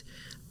that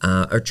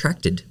are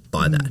attracted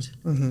by that.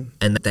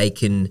 And they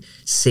can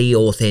see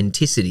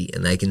authenticity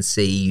and they can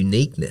see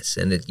uniqueness,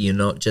 and you're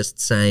not just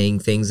saying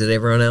things that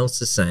everyone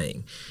else is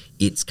saying.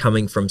 It's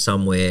coming from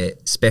somewhere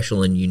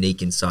special and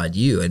unique inside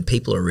you, and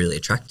people are really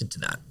attracted to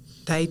that.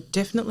 They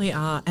definitely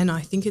are. And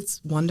I think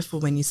it's wonderful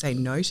when you say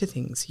no to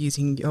things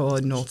using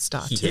your North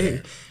Star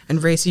too.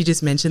 And Reece, you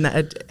just mentioned that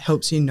it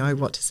helps you know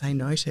what to say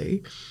no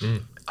to.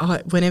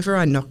 Whenever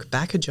I knock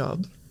back a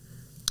job,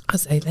 I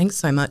say, thanks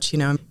so much. You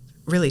know, I'm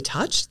really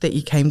touched that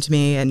you came to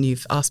me and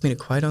you've asked me to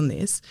quote on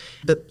this.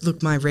 But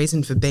look, my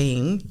reason for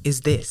being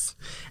is this.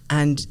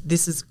 And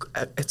this is,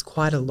 it's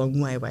quite a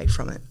long way away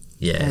from it.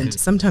 Yeah. And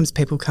sometimes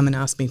people come and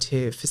ask me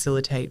to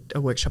facilitate a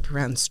workshop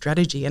around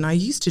strategy, and I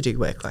used to do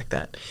work like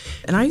that.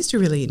 And I used to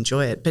really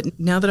enjoy it. But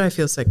now that I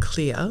feel so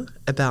clear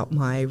about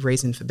my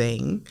reason for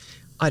being,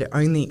 I'd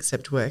only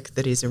accept work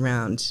that is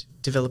around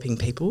developing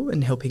people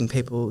and helping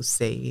people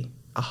see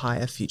a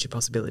higher future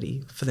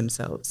possibility for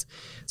themselves.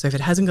 So if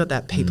it hasn't got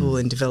that people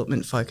and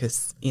development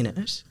focus in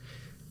it,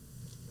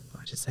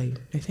 I just say,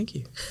 no, thank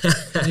you.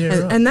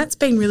 And that's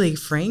been really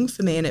freeing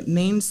for me. And it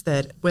means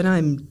that when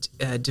I'm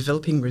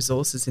developing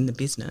resources in the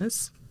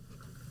business,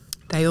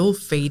 they all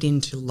feed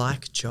into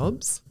like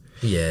jobs.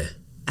 Yeah.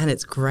 And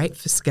it's great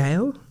for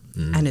scale.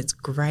 And it's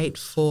great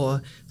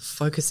for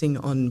focusing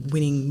on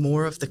winning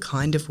more of the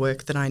kind of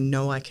work that I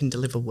know I can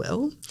deliver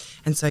well.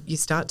 And so you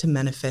start to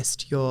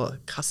manifest your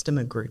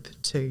customer group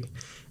too,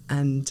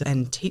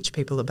 and teach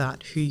people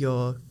about who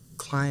your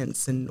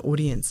clients and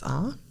audience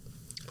are,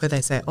 where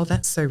they say, oh,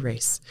 that's so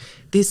Reece.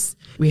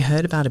 We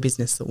heard about a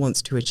business that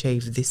wants to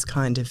achieve this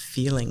kind of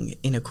feeling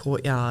in a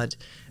courtyard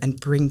and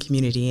bring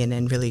community in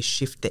and really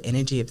shift the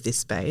energy of this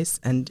space.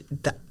 And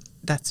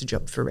that's a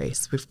job for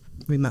Reece.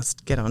 We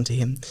must get onto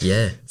him.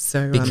 Yeah.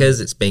 So because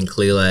it's been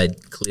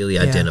clearly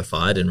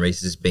identified, and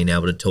Reece has been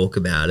able to talk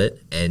about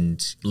it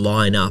and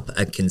line up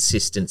a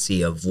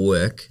consistency of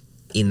work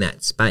in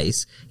that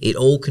space. It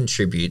all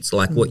contributes,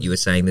 like what you were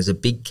saying. There's a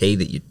big key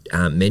that you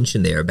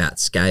mentioned there about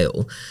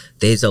scale.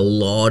 There's a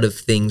lot of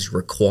things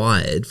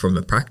required from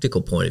a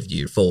practical point of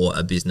view for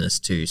a business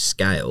to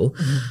scale.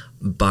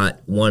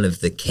 But one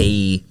of the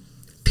key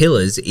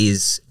pillars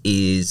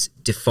is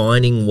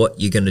defining what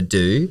you're going to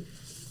do.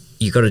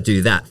 You got to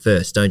do that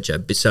first, don't you?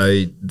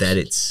 So that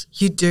it's...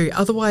 You do.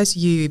 Otherwise,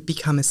 you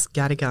become a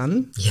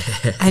scattergun.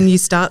 Yeah. And you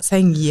start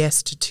saying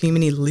yes to too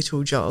many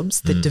little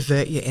jobs that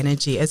divert your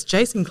energy. As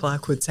Jason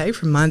Clark would say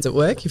from Minds at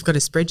Work, you've got to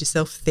spread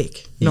yourself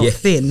thick, not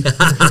thin.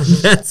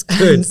 That's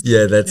good.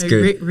 That's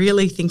good.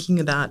 Really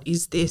thinking about,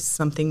 is this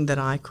something that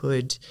I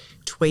could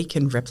tweak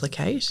and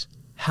replicate?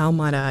 How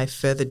might I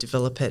further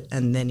develop it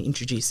and then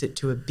introduce it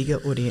to a bigger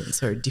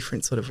audience or a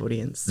different sort of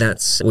audience?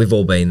 We've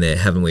all been there,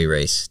 haven't we,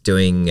 Reece?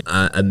 Doing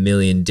a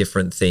million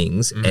different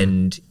things.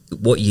 And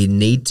what you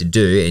need to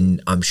do,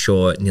 and I'm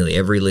sure nearly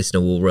every listener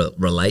will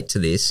relate to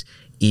this,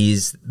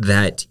 is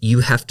that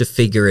you have to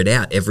figure it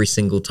out every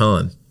single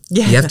time.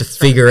 Yeah, you have to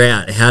figure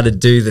out how to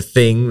do the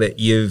thing that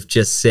you've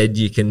just said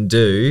you can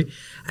do,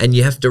 and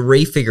you have to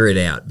re-figure it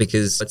out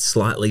because it's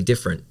slightly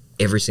different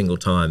every single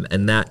time.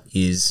 And that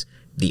is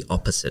the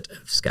opposite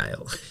of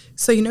scale.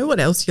 So you know what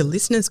else your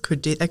listeners could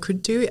do? They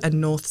could do a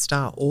North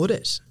Star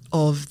audit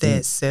of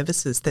their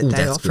services that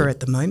they offer at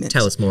the moment.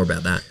 Tell us more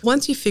about that.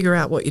 Once you figure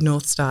out what your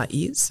North Star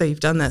is, so you've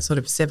done that sort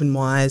of 7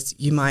 whys,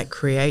 you might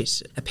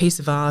create a piece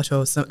of art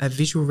or a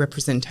visual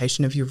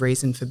representation of your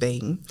reason for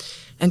being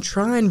and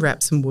try and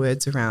wrap some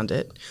words around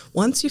it.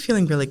 Once you're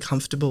feeling really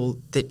comfortable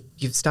that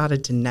you've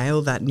started to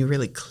nail that and you're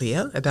really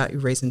clear about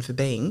your reason for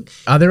being.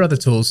 Are there other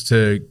tools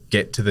to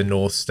get to the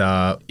North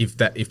Star? If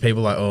people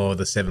are like, oh,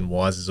 the 7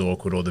 whys is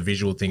awkward or the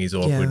visual thing is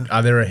awkward,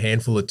 are there a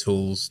handful of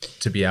tools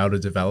to be able to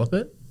develop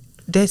it?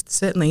 There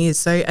certainly is.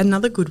 So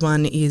another good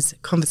one is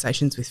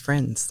conversations with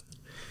friends.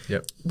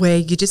 Yep. Where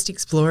you're just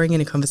exploring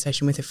in a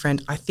conversation with a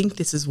friend, I think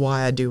this is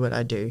why I do what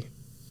I do.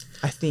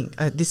 I think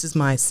this is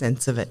my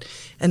sense of it.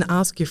 And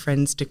ask your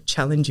friends to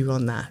challenge you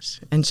on that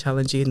and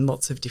challenge you in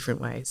lots of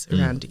different ways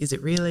around, is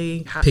it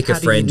really? Pick a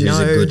friend who's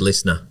a good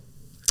listener.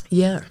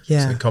 Yeah.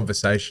 So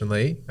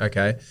conversationally,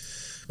 okay.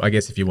 I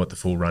guess if you want the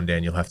full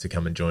rundown, you'll have to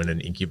come and join an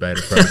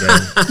incubator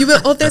program.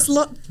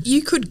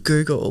 You could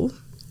Google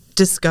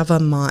 "discover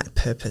my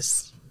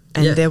purpose,"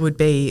 and there would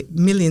be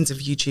millions of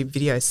YouTube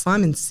videos.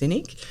 Simon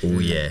Sinek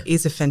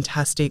is a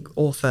fantastic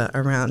author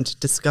around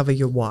discover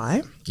your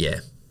why. Yeah.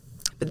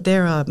 But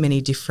there are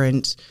many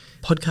different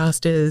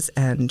podcasters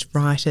and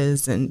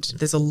writers, and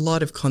there's a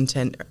lot of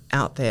content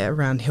out there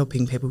around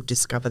helping people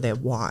discover their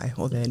why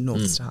or their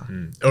North Star.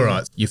 All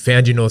right. You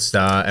found your North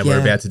Star and we're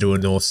about to do a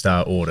North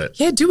Star audit.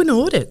 Yeah, do an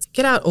audit.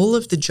 Get out all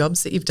of the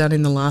jobs that you've done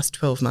in the last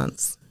 12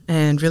 months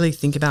and really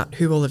think about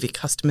who all of your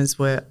customers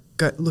were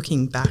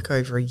looking back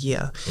over a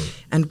year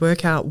and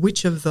work out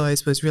which of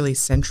those was really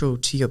central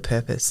to your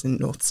purpose and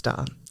North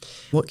Star.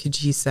 What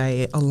could you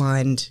say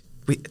aligned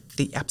with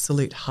the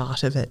absolute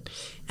heart of it,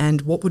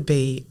 and what would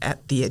be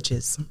at the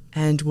edges,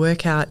 and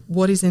work out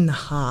what is in the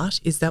heart.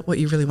 Is that what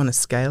you really want to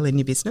scale in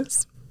your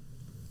business?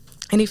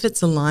 And if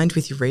it's aligned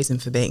with your reason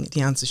for being,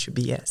 the answer should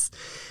be yes.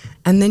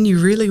 And then you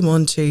really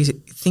want to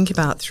think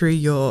about through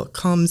your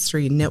comms,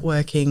 through your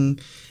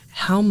networking,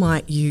 how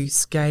might you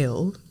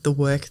scale the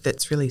work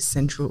that's really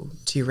central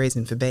to your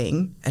reason for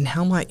being, and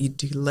how might you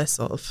do less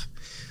of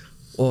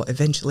or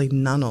eventually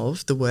none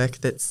of the work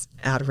that's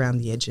out around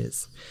the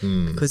edges.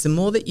 Because the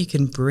more that you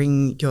can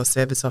bring your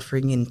service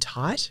offering in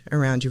tight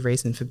around your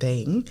reason for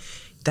being,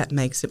 that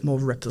makes it more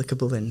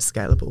replicable and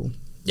scalable.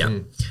 Yeah.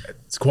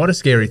 It's quite a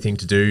scary thing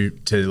to do,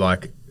 to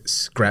like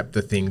scrap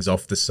the things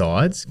off the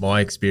sides. My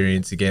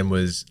experience again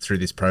was through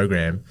this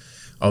program.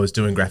 I was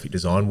doing graphic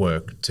design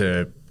work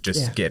to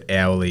just get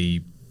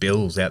hourly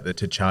bills out there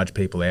to charge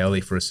people hourly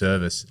for a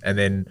service, and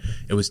then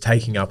it was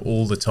taking up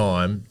all the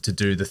time to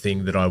do the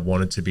thing that I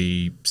wanted to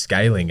be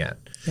scaling at.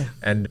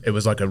 And it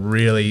was like a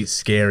really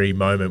scary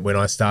moment when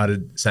I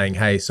started saying,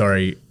 hey,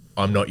 sorry,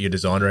 I'm not your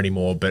designer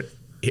anymore, but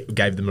it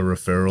gave them a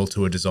referral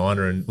to a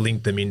designer and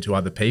linked them into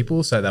other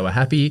people so they were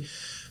happy.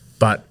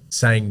 But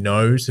saying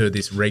no to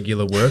this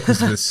regular work was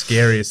the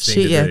scariest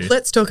thing to do.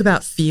 Let's talk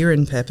about fear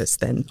and purpose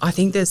then. I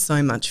think there's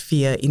so much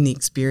fear in the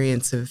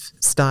experience of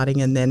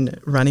starting and then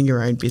running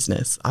your own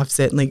business. I've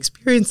certainly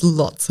experienced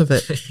lots of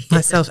it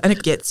myself, and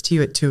it gets to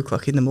you at 2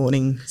 o'clock in the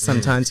morning.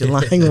 Sometimes you're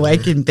lying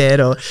awake in bed,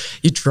 or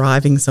you're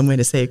driving somewhere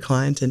to see a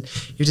client, and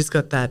you've just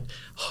got that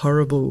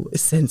horrible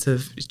sense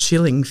of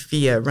chilling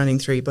fear running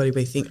through your body where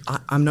you think,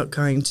 I'm not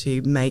going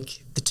to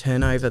make the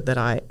turnover that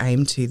I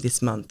aim to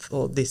this month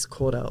or this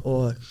quarter,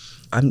 or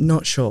I'm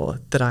not sure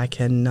that I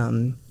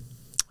can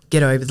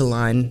get over the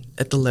line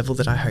at the level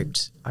that I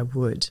hoped I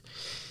would.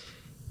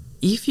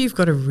 If you've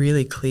got a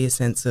really clear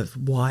sense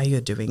of why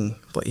you're doing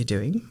what you're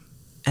doing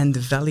and the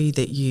value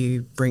that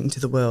you bring to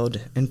the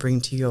world and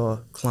bring to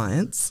your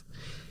clients,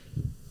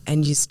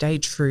 and you stay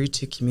true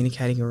to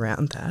communicating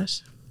around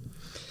that,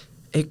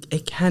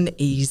 it can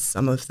ease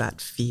some of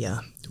that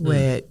fear,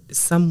 where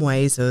some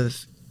ways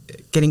of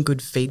getting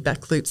good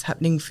feedback loops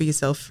happening for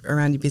yourself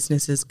around your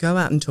businesses. Go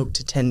out and talk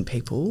to 10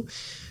 people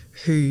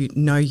who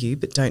know you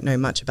but don't know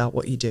much about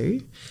what you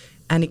do,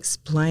 and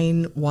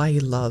explain why you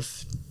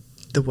love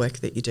the work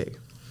that you do,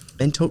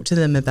 and talk to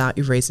them about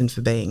your reason for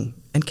being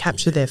and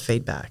capture their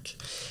feedback.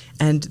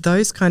 And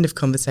those kind of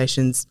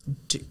conversations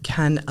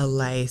can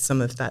allay some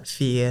of that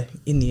fear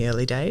in the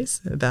early days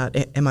about,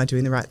 am I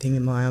doing the right thing?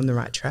 Am I on the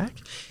right track?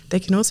 They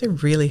can also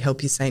really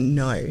help you say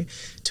no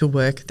to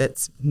work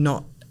that's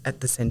not at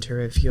the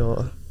centre of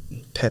your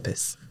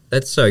purpose.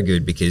 That's so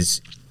good,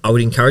 because I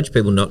would encourage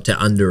people not to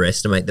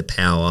underestimate the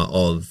power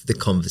of the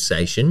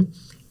conversation.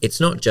 It's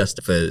not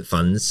just for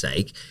fun's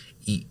sake.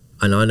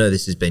 And I know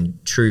this has been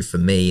true for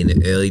me in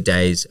the early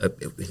days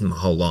in my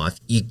whole life.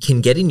 You can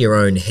get in your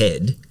own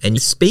head,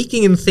 and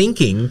speaking and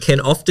thinking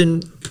can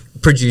often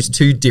produce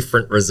two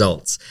different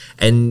results.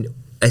 And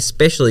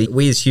especially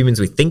we as humans,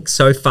 we think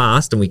so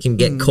fast and we can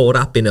get caught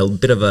up in a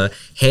bit of a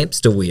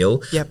hamster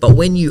wheel. But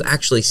when you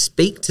actually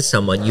speak to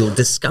someone, you'll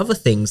discover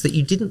things that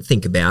you didn't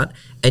think about,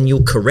 and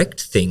you'll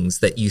correct things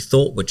that you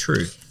thought were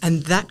true.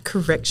 And that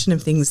correction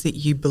of things that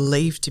you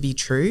believe to be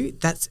true,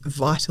 that's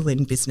vital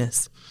in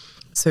business.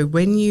 So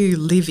when you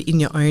live in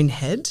your own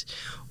head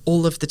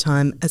all of the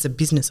time as a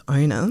business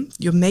owner,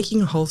 you're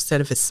making a whole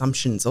set of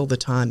assumptions all the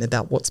time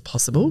about what's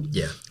possible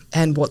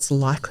and what's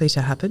likely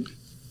to happen.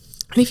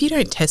 And if you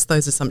don't test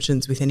those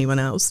assumptions with anyone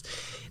else,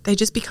 they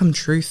just become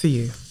true for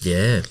you.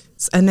 Yeah.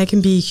 And they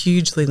can be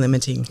hugely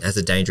limiting. That's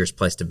a dangerous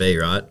place to be,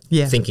 right?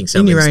 Yeah. Thinking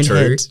something's true. In your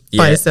own head,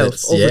 by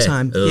yourself, all the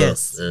time. Ugh.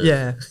 Yes.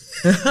 Yeah.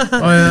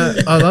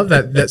 I love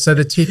that. So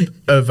the tip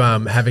of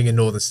having a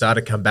Northern Star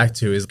to come back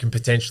to is can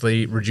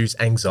potentially reduce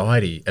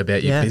anxiety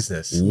about your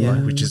business,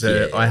 which is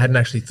I hadn't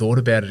actually thought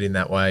about it in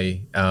that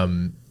way.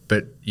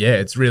 But yeah,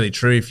 it's really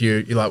true. If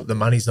you're like, the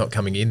money's not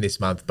coming in this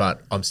month,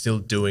 but I'm still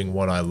doing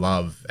what I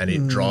love and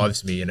it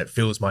drives me and it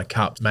fills my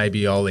cup.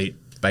 Maybe I'll eat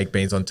baked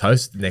beans on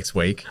toast next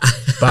week,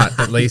 but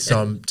at least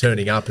I'm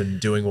turning up and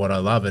doing what I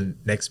love, and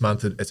next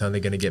month it's only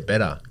going to get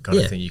better kind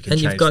of thing. You can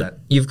change that.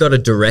 You've got a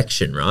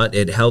direction, right?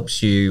 It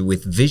helps you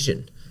with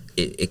vision.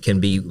 it can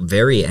be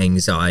very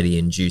anxiety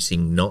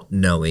inducing not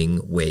knowing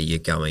where you're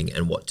going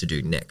and what to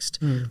do next.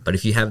 But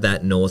if you have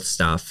that North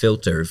Star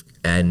filter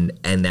and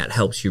that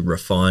helps you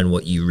refine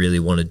what you really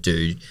want to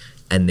do,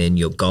 and then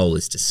your goal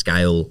is to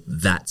scale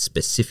that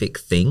specific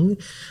thing,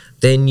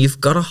 then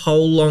you've got a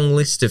whole long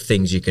list of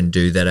things you can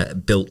do that are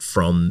built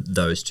from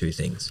those two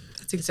things.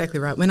 That's exactly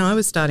right. When I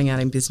was starting out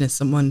in business,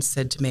 someone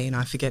said to me, and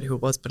I forget who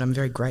it was, but I'm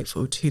very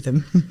grateful to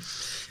them,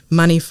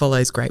 money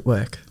follows great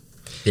work.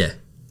 Yeah.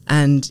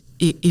 And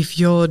if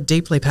you're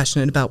deeply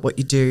passionate about what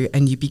you do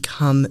and you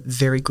become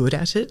very good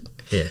at it,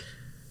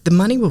 the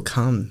money will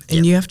come,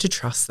 and you have to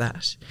trust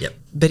that.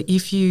 But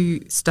if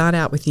you start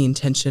out with the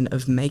intention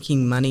of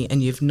making money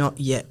and you've not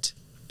yet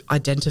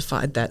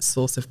identified that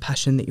source of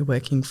passion that you're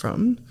working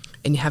from,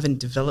 and you haven't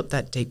developed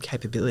that deep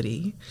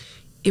capability,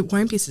 it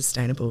won't be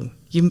sustainable.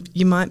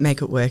 You might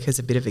make it work as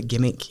a bit of a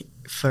gimmick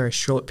for a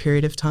short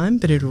period of time,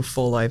 but it will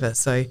fall over.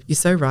 So you're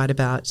so right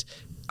about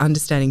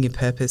understanding your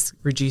purpose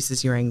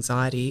reduces your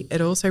anxiety.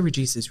 It also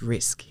reduces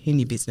risk in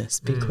your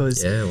business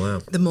because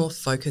the more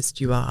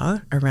focused you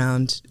are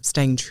around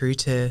staying true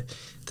to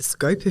the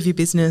scope of your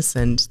business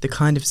and the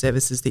kind of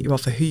services that you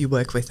offer, who you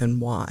work with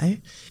and why,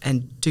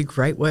 and do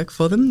great work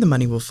for them, the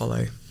money will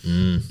follow.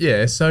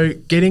 Yeah, so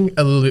getting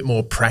a little bit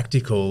more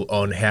practical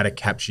on how to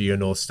capture your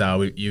North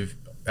Star, you've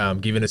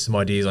given us some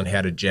ideas on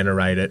how to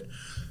generate it.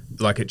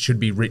 Like, it should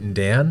be written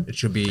down. It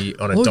should be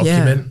on a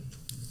document.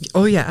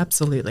 Oh, yeah,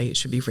 absolutely. It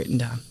should be written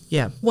down.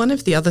 Yeah. One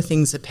of the other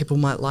things that people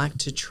might like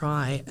to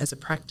try as a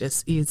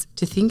practice is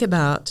to think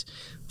about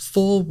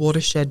 4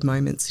 watershed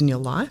moments in your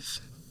life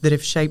that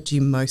have shaped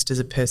you most as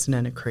a person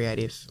and a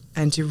creative,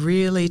 and to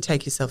really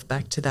take yourself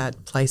back to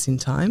that place in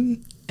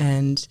time.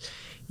 And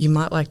you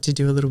might like to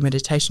do a little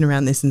meditation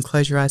around this and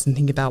close your eyes and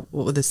think about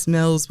what were the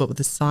smells, what were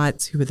the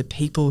sights, who were the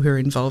people who were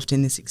involved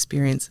in this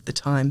experience at the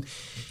time.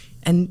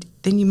 And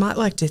then you might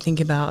like to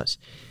think about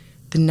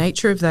the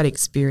nature of that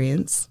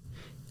experience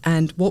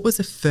and what was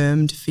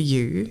affirmed for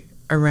you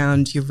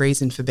around your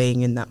reason for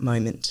being in that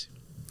moment.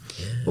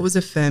 What was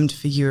affirmed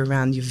for you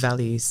around your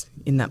values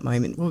in that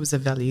moment? What was a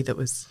value that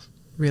was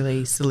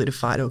really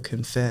solidified or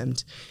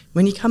confirmed?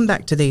 When you come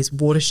back to these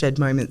watershed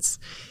moments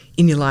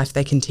in your life,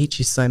 they can teach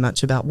you so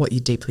much about what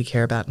you deeply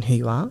care about and who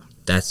you are.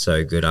 That's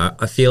so good.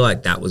 I feel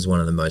like that was one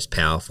of the most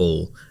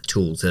powerful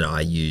tools that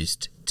I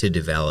used to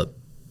develop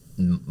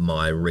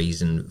my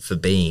reason for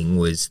being,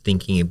 was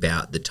thinking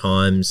about the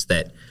times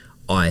that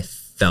I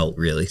felt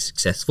really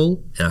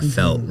successful and I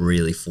felt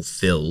really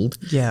fulfilled,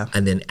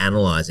 and then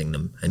analysing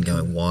them and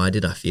going, why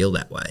did I feel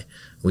that way?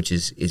 Which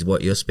is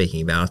what you're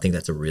speaking about. I think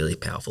that's a really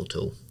powerful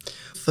tool.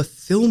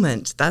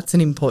 Fulfillment, that's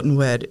an important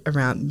word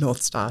around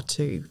North Star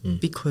too,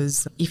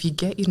 because if you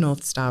get your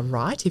North Star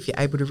right, if you're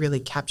able to really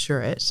capture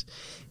it,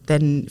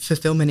 then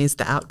fulfillment is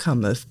the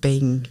outcome of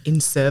being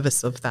in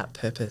service of that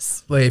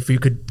purpose. Well, if you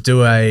could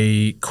do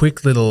a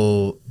quick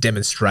little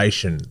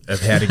demonstration of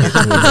how to get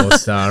to a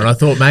North Star, and I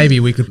thought maybe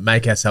we could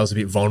make ourselves a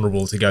bit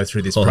vulnerable to go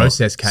through this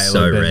process, Caleb.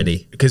 So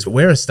ready. Because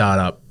we're a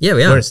startup. Yeah,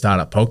 we are. We're a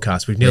startup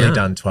podcast. We've nearly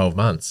done 12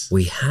 months.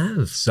 We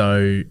have.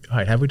 So,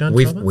 wait, have we done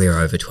 12 months? We're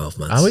over 12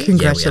 months. Are we?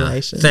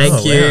 Congratulations. Yeah, we are.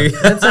 Thank you.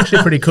 Wow. That's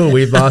actually pretty cool.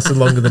 We've lasted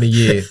longer than a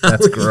year.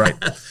 That's great.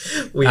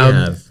 We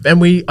have.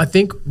 And I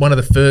think one of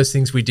the first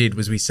things we did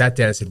was we sat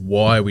down and said,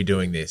 why are we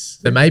doing this?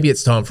 So maybe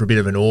it's time for a bit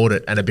of an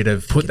audit and a bit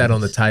of put that on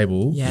the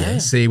table,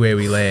 see where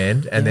we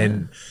land, and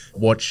then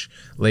watch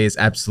Leah's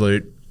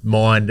absolute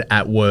mind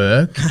at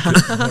work.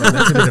 That's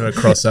a bit of a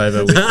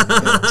crossover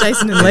with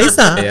Jason and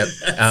Lisa.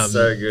 Yep.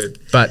 So good.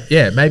 But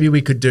yeah, maybe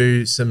we could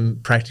do some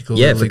practical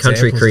for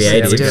country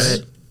creatives. Let's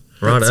do it.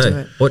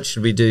 Righto. What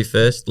should we do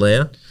first,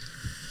 Leah?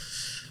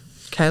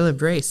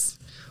 Caleb, Reece,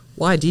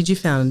 why did you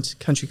found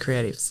Country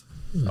Creatives?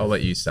 I'll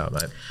let you start,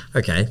 mate.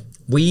 Okay.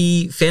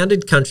 We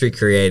founded Country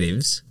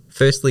Creatives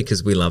firstly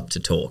because we love to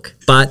talk,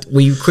 but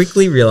we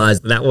quickly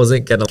realised that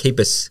wasn't going to keep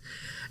us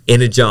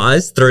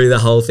energized through the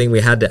whole thing. We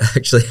had to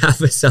actually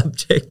have a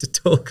subject to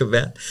talk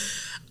about.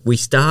 We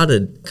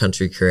started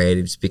Country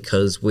Creatives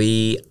because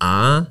we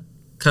are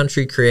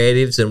country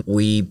creatives and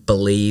we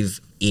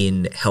believe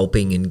in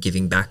helping and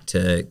giving back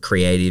to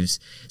creatives,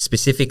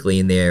 specifically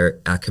in their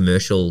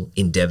commercial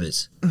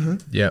endeavours.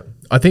 Yeah.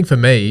 I think for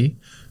me,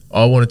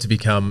 I wanted to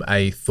become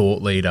a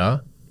thought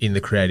leader in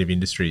the creative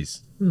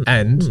industries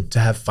and to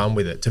have fun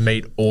with it, to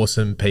meet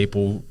awesome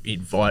people,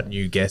 invite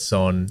new guests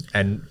on.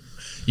 And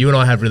you and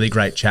I have really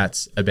great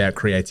chats about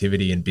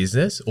creativity and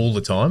business all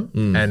the time.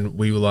 And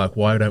we were like,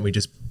 why don't we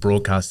just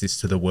broadcast this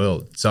to the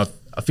world? So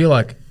I feel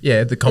like,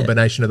 the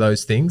combination of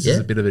those things is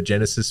a bit of a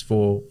genesis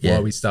for why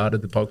we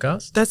started the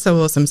podcast. That's so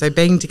awesome. So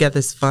being together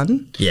is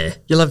fun. Yeah.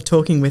 You love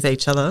talking with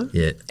each other.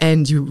 Yeah.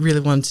 And you really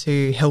want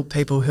to help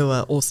people who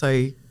are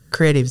also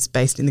creatives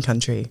based in the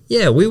country.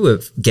 Yeah, we were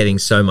getting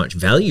so much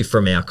value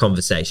from our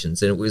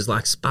conversations, and it was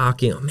like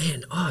sparking,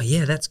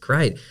 that's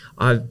great.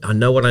 I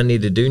know what I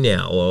need to do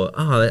now, or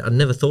I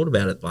never thought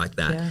about it like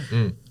that.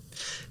 Yeah.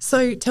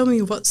 So tell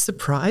me, what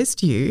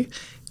surprised you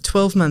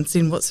 12 months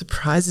in? What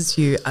surprises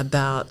you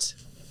about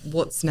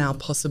what's now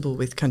possible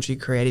with Country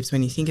Creatives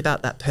when you think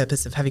about that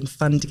purpose of having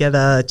fun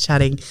together,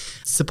 chatting,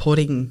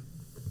 supporting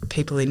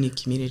people in your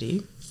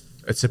community?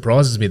 It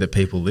surprises me that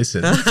people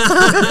listen. No,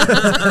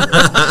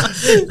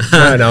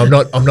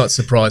 I'm not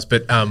surprised,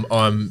 but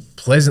I'm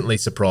pleasantly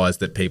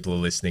surprised that people are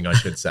listening, I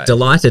should say.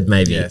 Delighted,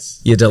 maybe.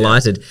 Yes. You're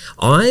delighted. Yeah.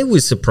 I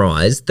was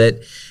surprised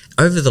that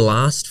over the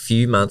last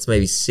few months,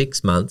 maybe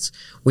 6 months,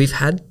 we've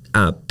had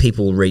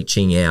people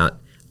reaching out,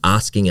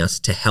 asking us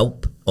to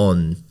help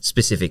on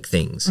specific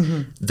things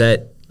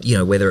that,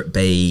 whether it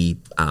be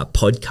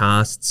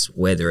podcasts,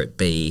 whether it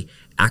be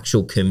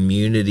actual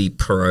community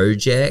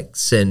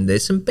projects, and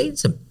there's been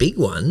some big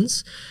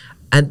ones.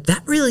 And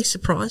that really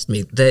surprised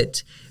me,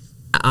 that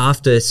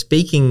after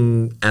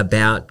speaking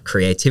about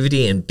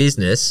creativity and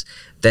business,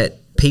 that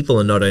people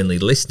are not only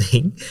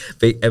listening,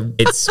 but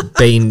it's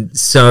been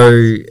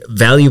so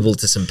valuable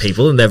to some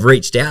people, and they've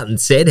reached out and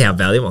said how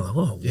valuable. I'm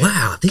like,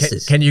 wow,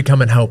 Can you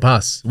come and help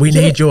us? We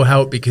need your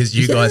help because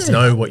you guys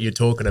know what you're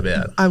talking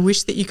about. I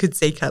wish that you could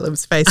see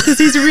Caleb's face, because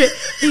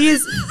he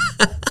is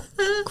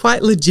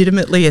quite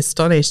legitimately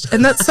astonished.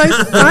 And that's so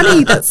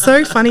funny. That's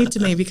so funny to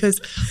me, because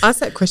I asked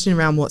that question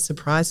around what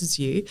surprises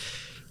you.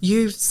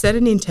 You've set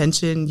an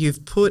intention,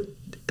 you've put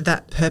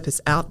that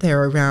purpose out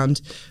there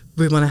around,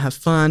 we want to have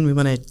fun, we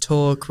want to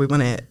talk, we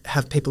want to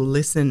have people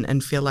listen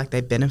and feel like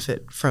they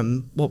benefit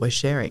from what we're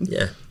sharing.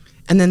 Yeah.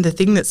 And then the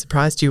thing that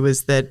surprised you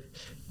was that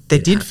they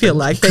did feel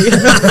like they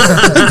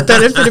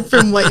benefited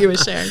from what you were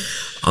sharing.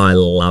 I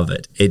love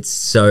it. It's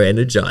so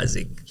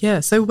energizing. Yeah.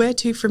 So where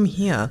to from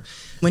here?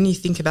 When you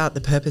think about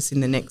the purpose in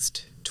the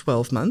next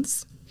 12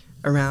 months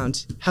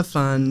around have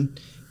fun,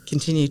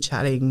 continue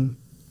chatting,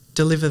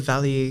 deliver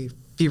value,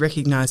 be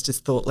recognised as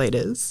thought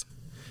leaders.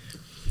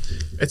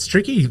 It's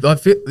tricky. I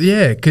feel,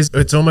 because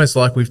it's almost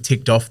like we've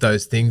ticked off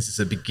those things as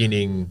a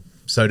beginning.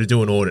 So to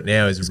do an audit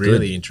now is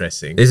really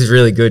interesting. This is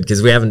really good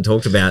because we haven't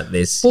talked about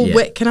this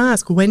yet. Can I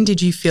ask, when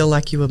did you feel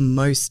like you were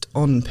most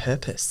on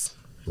purpose?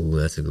 Oh,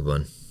 that's a good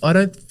one. I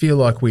don't feel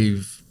like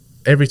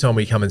every time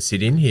we come and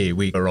sit in here,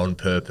 we are on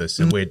purpose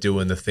and we're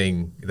doing the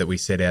thing that we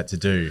set out to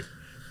do.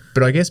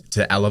 But I guess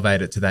to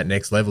elevate it to that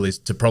next level is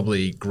to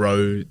probably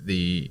grow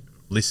the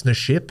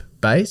listenership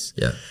base.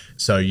 Yeah.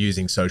 So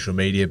using social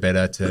media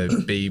better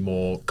to be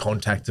more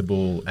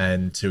contactable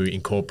and to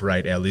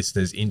incorporate our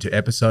listeners into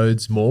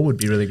episodes more would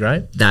be really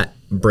great. That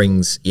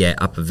brings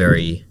up a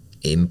very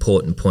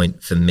important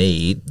point for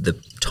me. The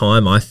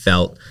time I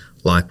felt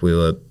like we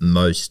were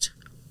most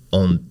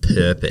on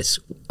purpose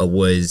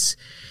was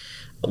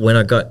when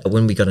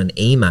we got an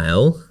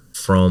email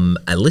from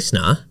a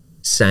listener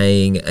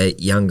saying, a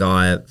young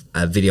guy,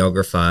 a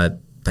videographer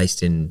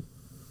based in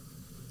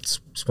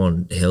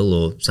Swan Hill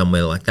or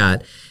somewhere like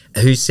that,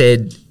 who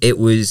said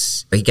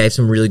he gave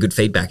some really good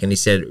feedback, and he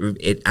said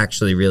it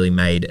actually really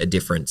made a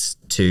difference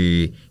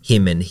to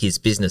him and his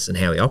business and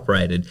how he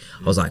operated.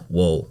 I was like,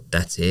 whoa,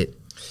 that's it.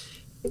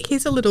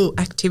 Here's a little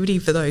activity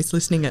for those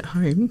listening at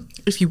home.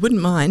 If you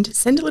wouldn't mind,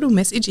 send a little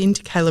message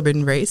into Caleb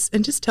and Reece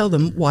and just tell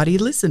them, why do you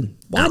listen?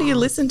 Why do you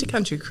listen to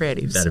Country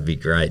Creatives? That'd be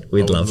great.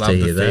 We'd love to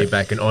hear that.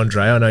 Feedback. And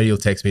Andre, I know you'll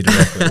text me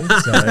directly.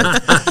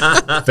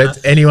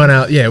 But anyone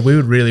else, we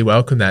would really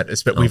welcome that.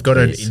 We've got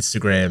an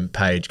Instagram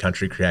page,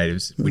 Country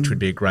Creatives, which would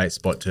be a great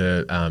spot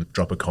to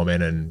drop a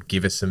comment and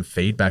give us some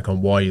feedback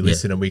on why you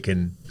listen, and we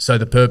can. So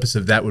the purpose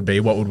of that would be,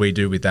 what would we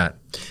do with that?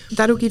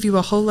 That'll give you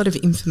a whole lot of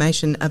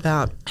information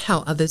about how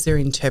others are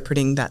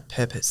interpreting that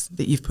purpose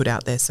that you've put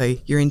out there. So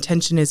your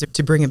intention is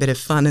to bring a bit of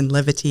fun and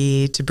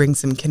levity, to bring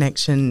some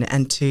connection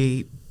and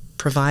to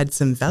provide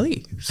some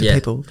value for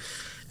people.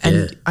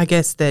 And I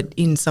guess that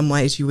in some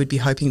ways you would be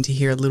hoping to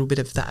hear a little bit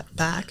of that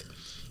back.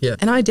 Yeah.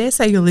 And I dare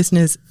say your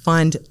listeners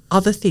find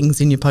other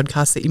things in your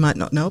podcast that you might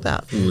not know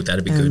about. Ooh,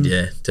 that'd be good,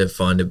 to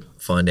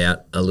find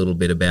out a little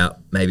bit about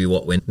maybe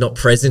what we're not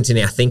present in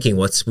our thinking,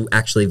 what's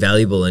actually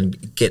valuable,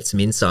 and get some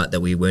insight that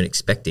we weren't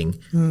expecting.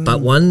 But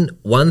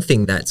one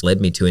thing that's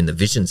led me to in the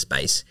vision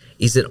space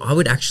is that I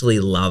would actually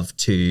love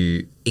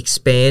to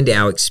expand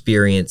our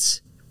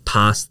experience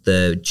past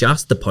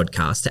just the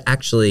podcast to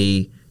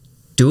actually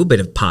do a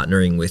bit of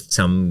partnering with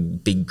some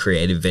big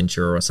creative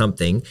venture or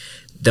something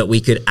that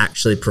we could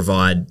actually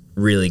provide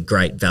really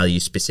great value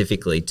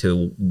specifically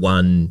to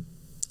one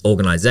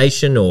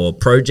organization or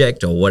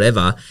project or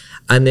whatever.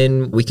 And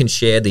then we can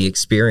share the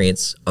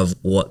experience of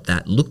what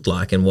that looked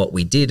like and what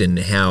we did and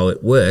how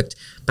it worked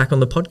back on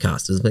the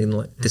podcast. It's been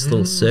like this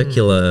little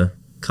circular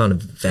kind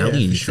of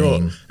value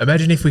thing.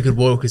 Imagine if we could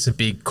work with some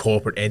big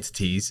corporate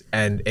entities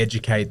and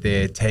educate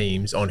their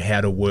teams on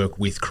how to work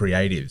with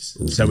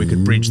creatives. So we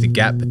could bridge the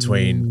gap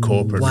between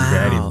corporate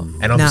and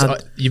creative.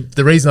 And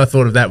the reason I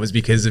thought of that was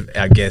because of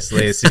our guest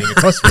Leah sitting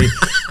across from me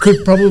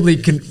could probably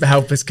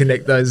help us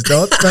connect those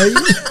dots, maybe.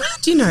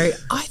 Do you know,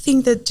 I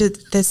think that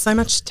there's so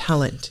much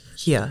talent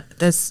here.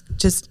 There's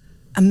just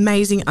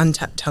amazing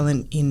untapped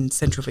talent in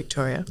Central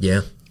Victoria.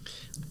 Yeah.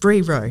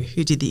 Bree Rowe,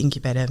 who did the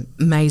incubator,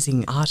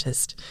 amazing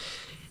artist.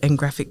 and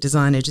graphic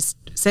designer just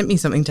sent me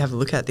something to have a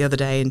look at the other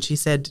day, and she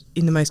said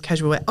in the most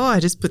casual way, I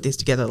just put this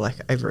together like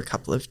over a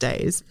couple of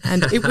days.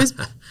 And it was,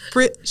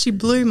 she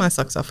blew my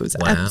socks off. It was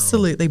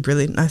absolutely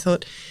brilliant. And I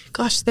thought,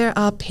 gosh, there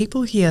are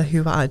people here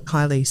who are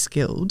highly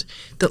skilled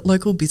that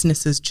local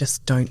businesses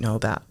just don't know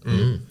about.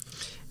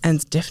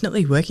 And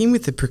definitely working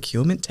with the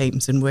procurement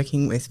teams and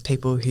working with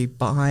people who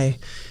buy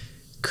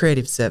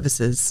creative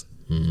services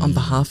on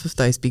behalf of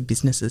those big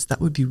businesses,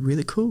 that would be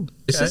really cool.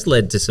 This has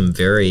led to some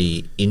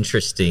very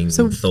interesting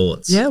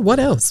thoughts. Yeah, what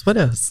else?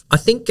 I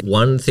think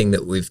one thing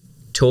that we've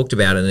talked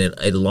about, and it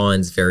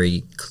aligns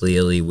very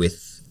clearly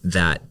with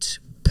that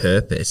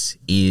purpose,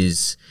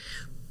 is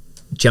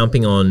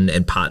jumping on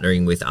and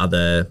partnering with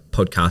other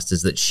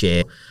podcasters that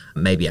share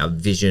maybe our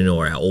vision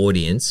or our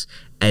audience,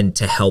 and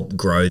to help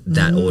grow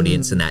that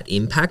audience and that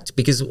impact.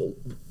 Because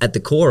at the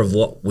core of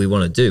what we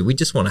want to do, we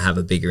just want to have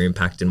a bigger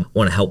impact and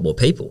want to help more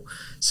people.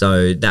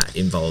 So that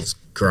involves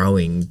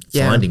growing,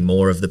 finding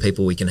more of the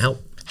people we can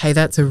help. Hey,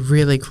 that's a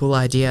really cool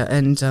idea.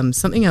 And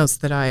something else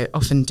that I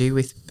often do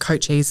with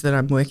coachees that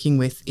I'm working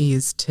with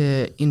is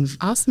to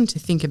ask them to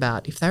think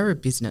about, if they were a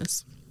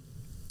business,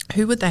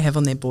 who would they have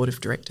on their board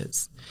of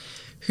directors?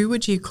 Who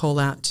would you call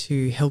out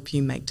to help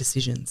you make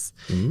decisions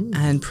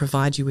and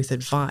provide you with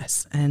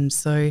advice? And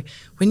so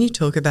when you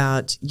talk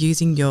about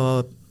using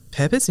your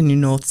purpose and your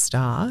North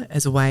Star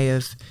as a way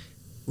of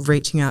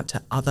reaching out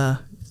to other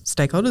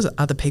stakeholders,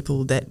 other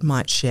people that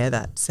might share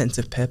that sense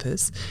of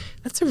purpose,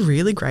 that's a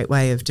really great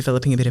way of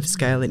developing a bit of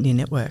scale in your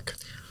network.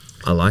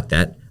 I like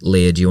that.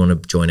 Leah, do you want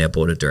to join our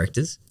board of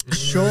directors?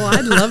 Sure,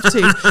 I'd love to. Do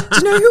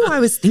you know who I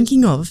was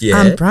thinking of?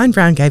 Yeah. Brian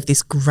Brown gave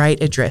this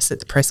great address at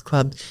the Press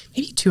Club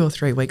maybe 2 or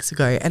 3 weeks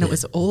ago, and it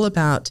was all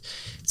about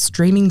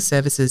streaming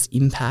services'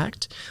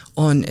 impact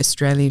on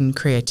Australian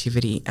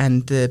creativity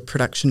and the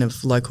production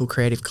of local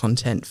creative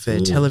content for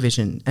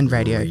television and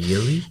radio.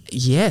 Really?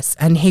 Yes,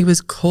 and he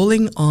was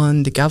calling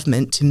on the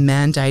government to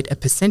mandate a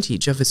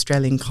percentage of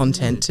Australian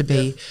content to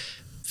be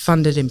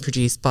funded and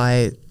produced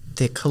by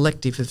the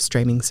collective of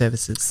streaming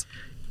services.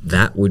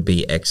 That would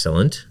be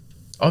excellent.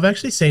 I've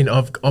actually seen,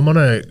 I'm on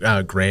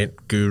a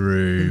Grant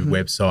Guru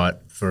website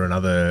for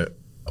another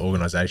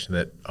organisation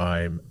that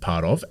I'm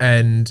part of,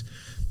 and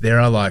there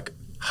are like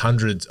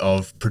hundreds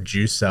of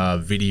producer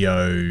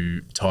video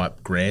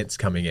type grants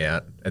coming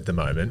out at the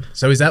moment.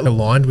 So is that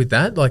aligned with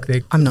that? Like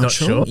I'm not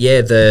sure.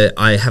 Yeah,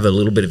 I have a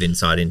little bit of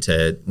insight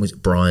into, was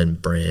it Brian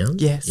Brown?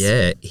 Yes.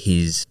 Yeah,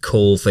 his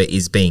call for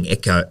is being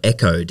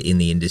echoed in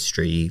the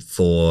industry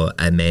for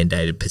a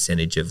mandated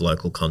percentage of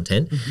local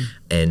content.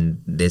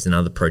 And there's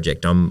another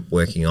project I'm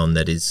working on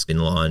that is in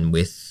line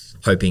with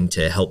hoping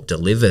to help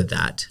deliver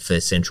that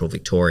for Central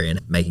Victoria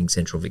and making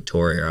Central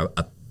Victoria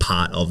a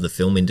part of the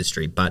film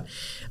industry. But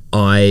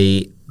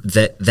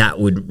that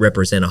would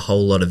represent a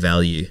whole lot of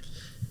value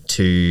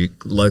to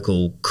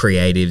local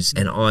creatives,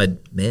 and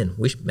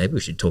maybe we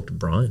should talk to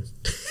Brian.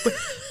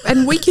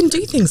 And we can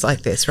do things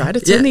like this, right?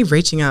 It's only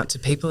reaching out to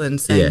people and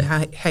saying,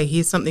 hey,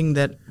 here's something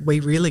that we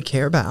really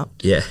care about.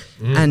 Yeah.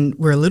 And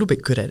we're a little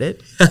bit good at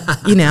it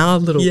in our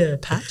little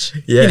patch,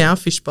 in our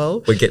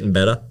fishbowl. We're getting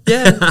better.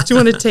 Yeah. Do you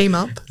want to team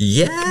up?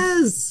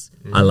 Yes.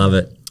 I love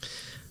it.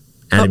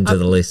 Add him to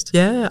the list.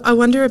 Yeah. I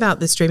wonder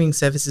about the streaming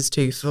services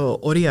too for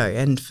audio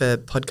and for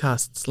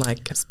podcasts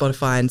like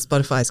Spotify and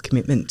Spotify's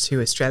commitment to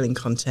Australian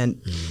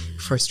content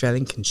for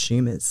Australian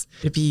consumers.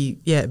 It'd be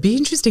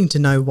interesting to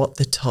know what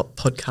the top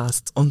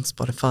podcasts on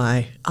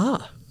Spotify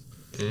are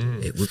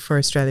for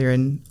Australia,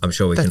 and I'm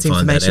sure we can that's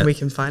find that information out. we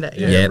can find out.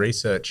 Yeah,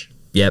 research.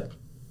 Yep.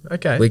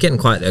 Okay. We're getting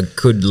quite a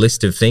good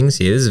list of things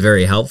here. This is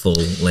very helpful,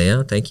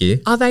 Leah. Thank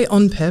you. Are they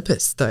on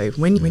purpose though?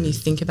 When you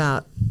think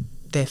about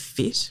their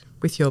fit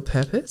with your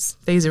purpose,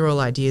 these are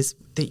all ideas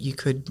that you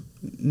could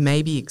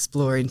maybe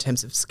explore in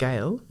terms of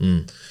scale.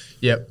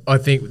 Yep. I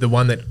think the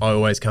one that I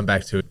always come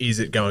back to, is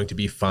it going to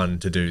be fun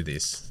to do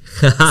this?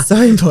 So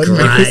important.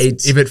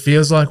 Great. If it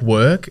feels like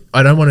work,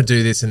 I don't want to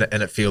do this and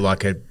it feel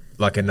like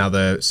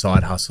another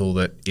side hustle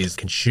that is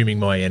consuming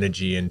my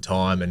energy and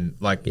time, and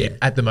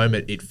at the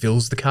moment it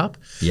fills the cup,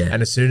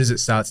 and as soon as it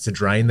starts to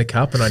drain the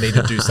cup and I need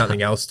to do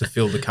something else to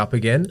fill the cup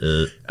again,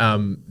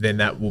 then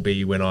that will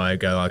be when I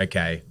go like,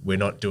 okay, we're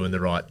not doing the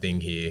right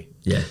thing here.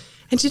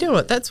 And you know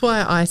what? That's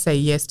why I say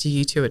yes to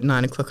you two at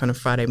 9 o'clock on a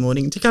Friday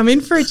morning to come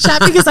in for a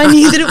chat, because I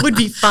knew that it would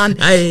be fun.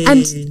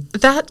 And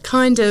that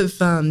kind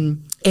of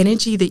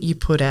energy that you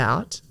put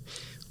out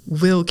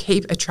will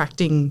keep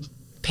attracting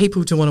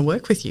people to want to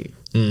work with you.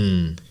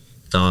 Oh,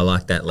 I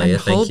like that, Leah.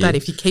 And hold that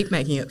if you keep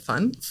making it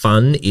fun.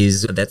 Fun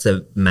that's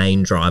a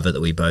main driver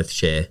that we both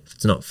share. If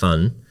it's not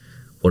fun,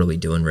 what are we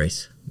doing,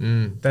 Reece?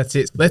 That's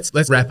it. Let's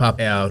wrap up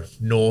our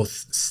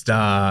North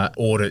Star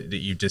audit that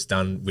you've just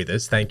done with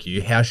us. Thank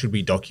you. How should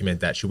we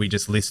document that? Should we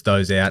just list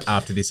those out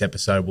after this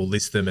episode? We'll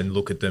list them and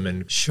look at them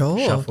and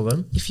shuffle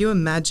them. If you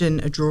imagine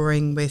a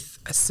drawing with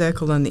a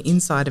circle on the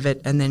inside of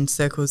it and then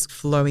circles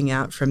flowing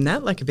out from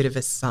that, like a bit of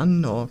a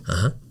sun or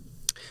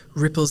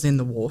ripples in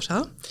the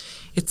water,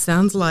 it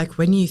sounds like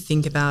when you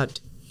think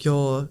about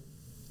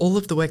all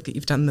of the work that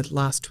you've done the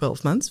last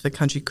 12 months for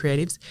Country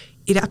Creatives,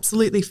 it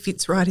absolutely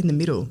fits right in the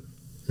middle.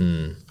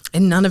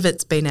 And none of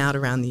it's been out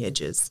around the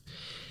edges.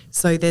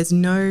 So there's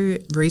no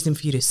reason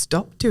for you to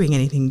stop doing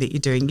anything that you're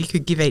doing. You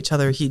could give each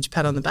other a huge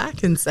pat on the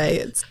back and say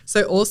it's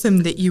so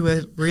awesome that you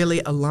were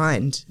really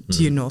aligned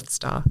to your North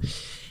Star.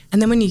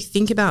 And then when you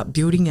think about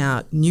building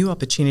out new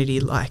opportunity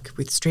like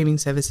with streaming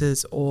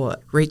services or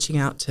reaching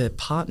out to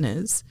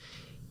partners,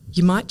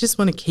 you might just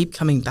want to keep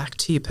coming back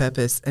to your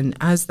purpose. And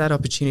as that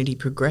opportunity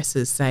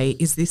progresses, say,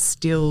 is this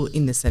still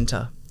in the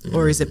centre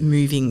or is it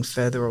moving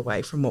further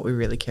away from what we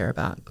really care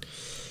about?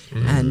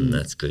 And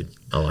that's good.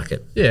 I like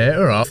it. Yeah,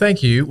 all right.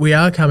 Thank you. We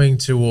are coming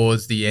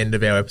towards the end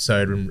of our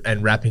episode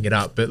and wrapping it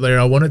up. But Leah,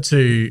 I wanted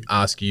to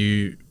ask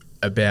you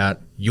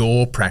about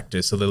your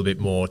practice a little bit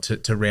more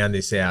to round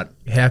this out.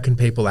 How can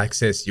people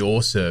access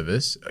your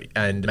service,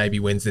 and maybe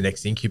when's the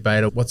next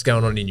incubator? What's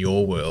going on in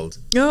your world?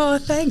 Oh,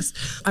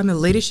 thanks. I'm a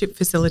leadership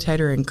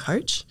facilitator and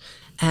coach.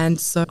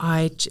 And so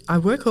I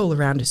work all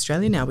around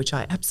Australia now, which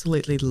I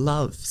absolutely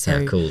love.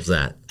 So, how cool is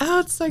that? Oh,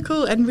 it's so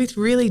cool. And with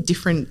really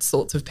different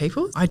sorts of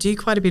people. I do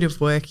quite a bit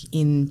of work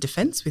in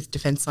defence with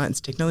Defence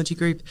Science Technology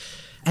Group.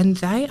 And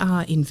they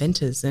are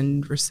inventors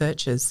and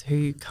researchers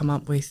who come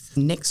up with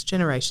next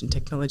generation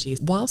technologies.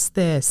 Whilst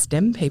they're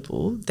STEM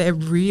people, they're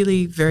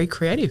really very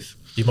creative.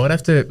 You might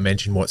have to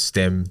mention what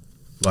STEM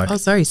like. Oh,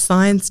 sorry,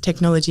 science,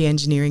 technology,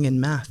 engineering and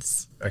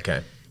maths.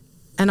 Okay.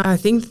 And I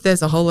think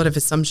there's a whole lot of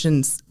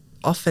assumptions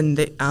often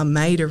that are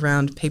made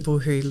around people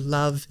who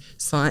love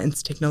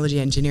science, technology,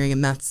 engineering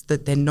and maths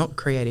that they're not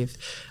creative.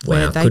 Wow,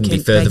 where they couldn't be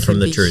further from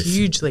the be truth.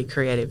 Hugely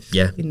creative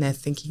in their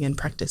thinking and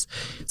practice.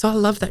 So I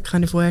love that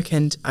kind of work,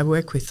 and I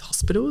work with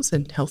hospitals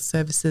and health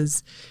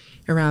services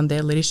around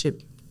their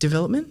leadership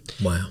development.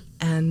 Wow.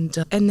 And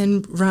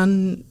then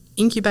run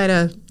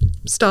incubator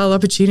style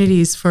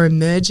opportunities for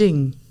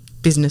emerging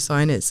business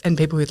owners and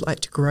people who'd like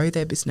to grow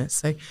their business.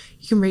 So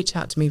you can reach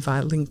out to me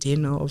via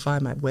LinkedIn or via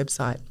my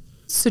website.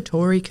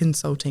 Sertori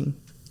Consulting.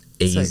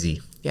 Easy.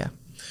 So, yeah.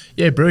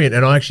 Yeah, brilliant.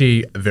 And I'm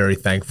actually very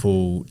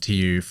thankful to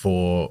you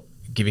for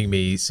giving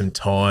me some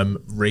time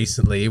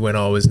recently when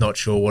I was not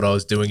sure what I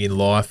was doing in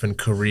life and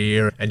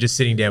career, and just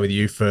sitting down with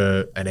you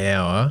for an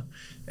hour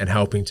and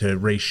helping to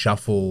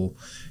reshuffle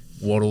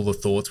what all the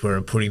thoughts were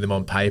and putting them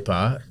on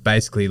paper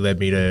basically led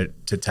me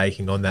to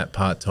taking on that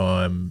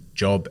part-time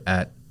job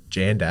at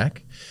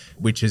Yearned,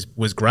 which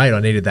was great. I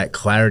needed that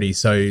clarity.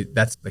 So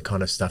that's the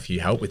kind of stuff you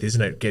help with,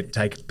 isn't it?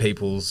 Take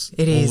people's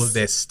all of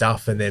their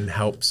stuff and then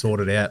help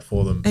sort it out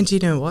for them. And do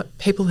you know what?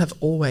 People have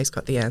always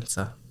got the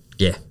answer.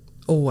 Yeah.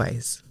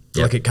 Always.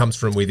 Yep. Like it comes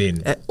from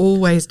within. It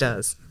always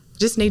does.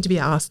 Just need to be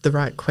asked the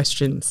right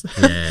questions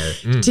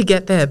to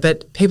get there.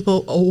 But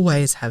people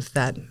always have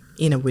that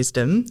inner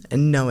wisdom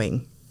and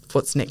knowing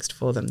what's next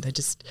for them.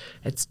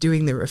 It's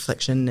doing the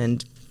reflection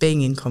and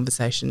being in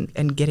conversation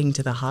and getting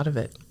to the heart of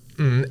it.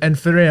 And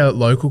for our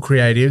local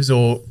creatives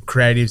or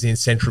creatives in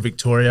Central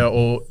Victoria,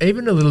 or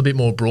even a little bit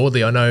more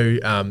broadly, I know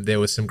there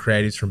were some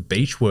creatives from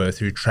Beechworth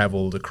who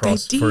travelled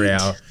across for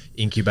our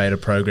incubator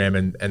program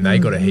and they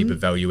got a heap of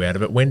value out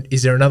of it.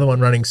 Is there another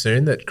one running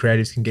soon that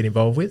creatives can get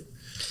involved with?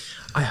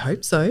 I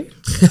hope so.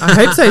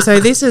 So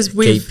this is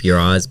keep your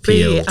eyes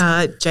peeled.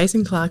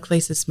 Jason Clark,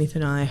 Lisa Smith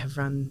and I have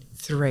run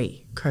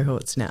 3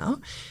 cohorts now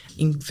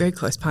in very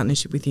close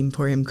partnership with the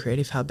Emporium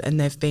Creative Hub, and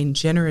they've been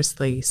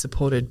generously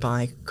supported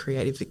by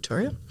Creative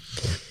Victoria.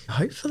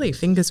 Hopefully,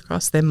 fingers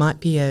crossed, there might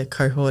be a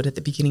cohort at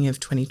the beginning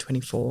of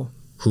 2024.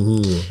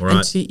 Ooh,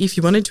 right. And if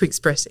you wanted to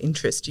express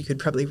interest, you could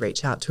probably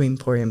reach out to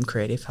Emporium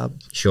Creative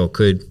Hub. Sure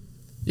could.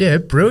 Yeah,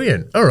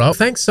 brilliant. All right.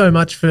 Thanks so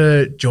much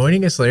for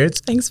joining us, Leah.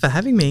 Thanks for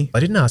having me.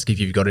 I didn't ask if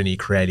you've got any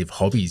creative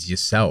hobbies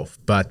yourself,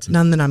 but...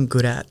 None that I'm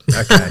good at.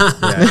 Okay,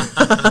 yeah.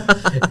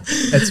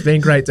 It's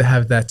been great to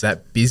have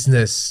that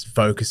business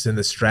focus and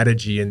the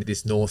strategy and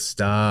this North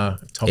Star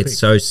topic. It's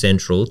so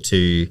central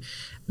to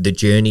the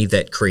journey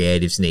that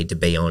creatives need to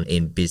be on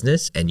in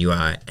business, and you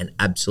are an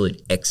absolute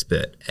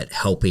expert at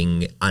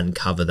helping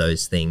uncover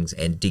those things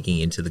and digging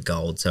into the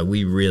gold. So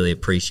we really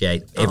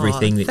appreciate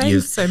everything that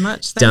you've so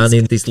much. done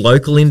in this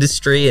local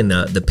industry and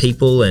the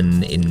people,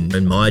 and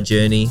in my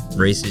journey,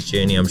 Reece's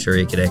journey. I'm sure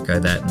he could echo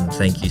that. And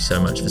thank you so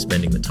much for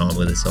spending the time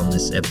with us on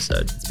this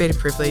episode. It's been a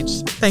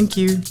privilege. Thank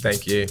you.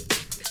 Thank you.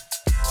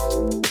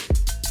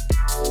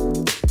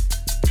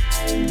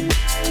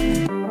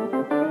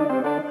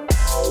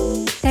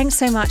 Thanks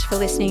so much for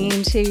listening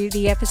into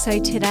the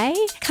episode today.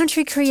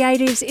 Country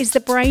Creatives is the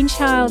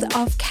brainchild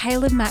of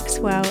Caleb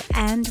Maxwell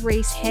and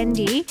Reece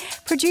Hendy,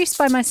 produced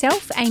by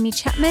myself, Amy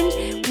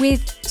Chapman,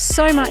 with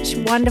so much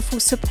wonderful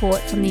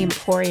support from the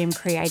Emporium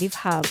Creative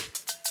Hub.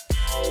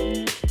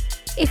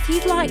 If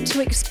you'd like to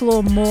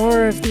explore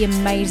more of the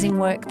amazing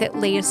work that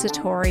Leah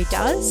Sertori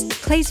does,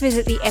 please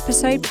visit the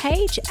episode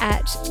page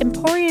at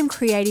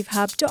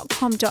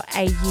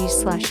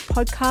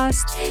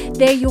emporiumcreativehub.com.au/podcast.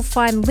 There you'll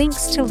find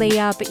links to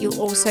Leah, but you'll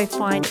also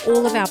find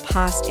all of our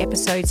past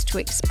episodes to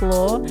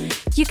explore.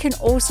 You can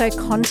also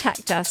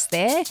contact us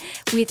there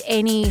with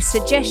any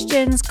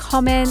suggestions,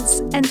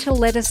 comments, and to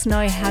let us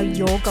know how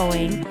you're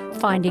going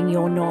finding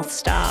your North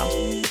Star.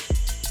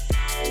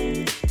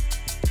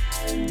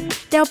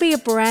 There'll be a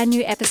brand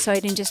new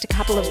episode in just a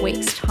couple of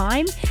weeks'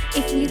 time.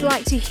 If you'd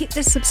like to hit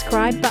the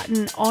subscribe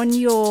button on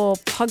your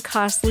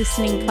podcast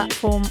listening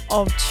platform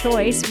of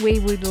choice, we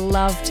would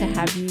love to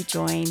have you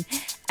join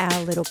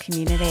our little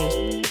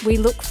community. We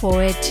look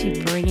forward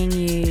to bringing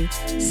you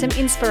some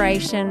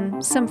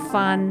inspiration, some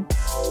fun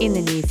in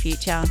the near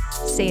future.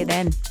 See you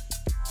then.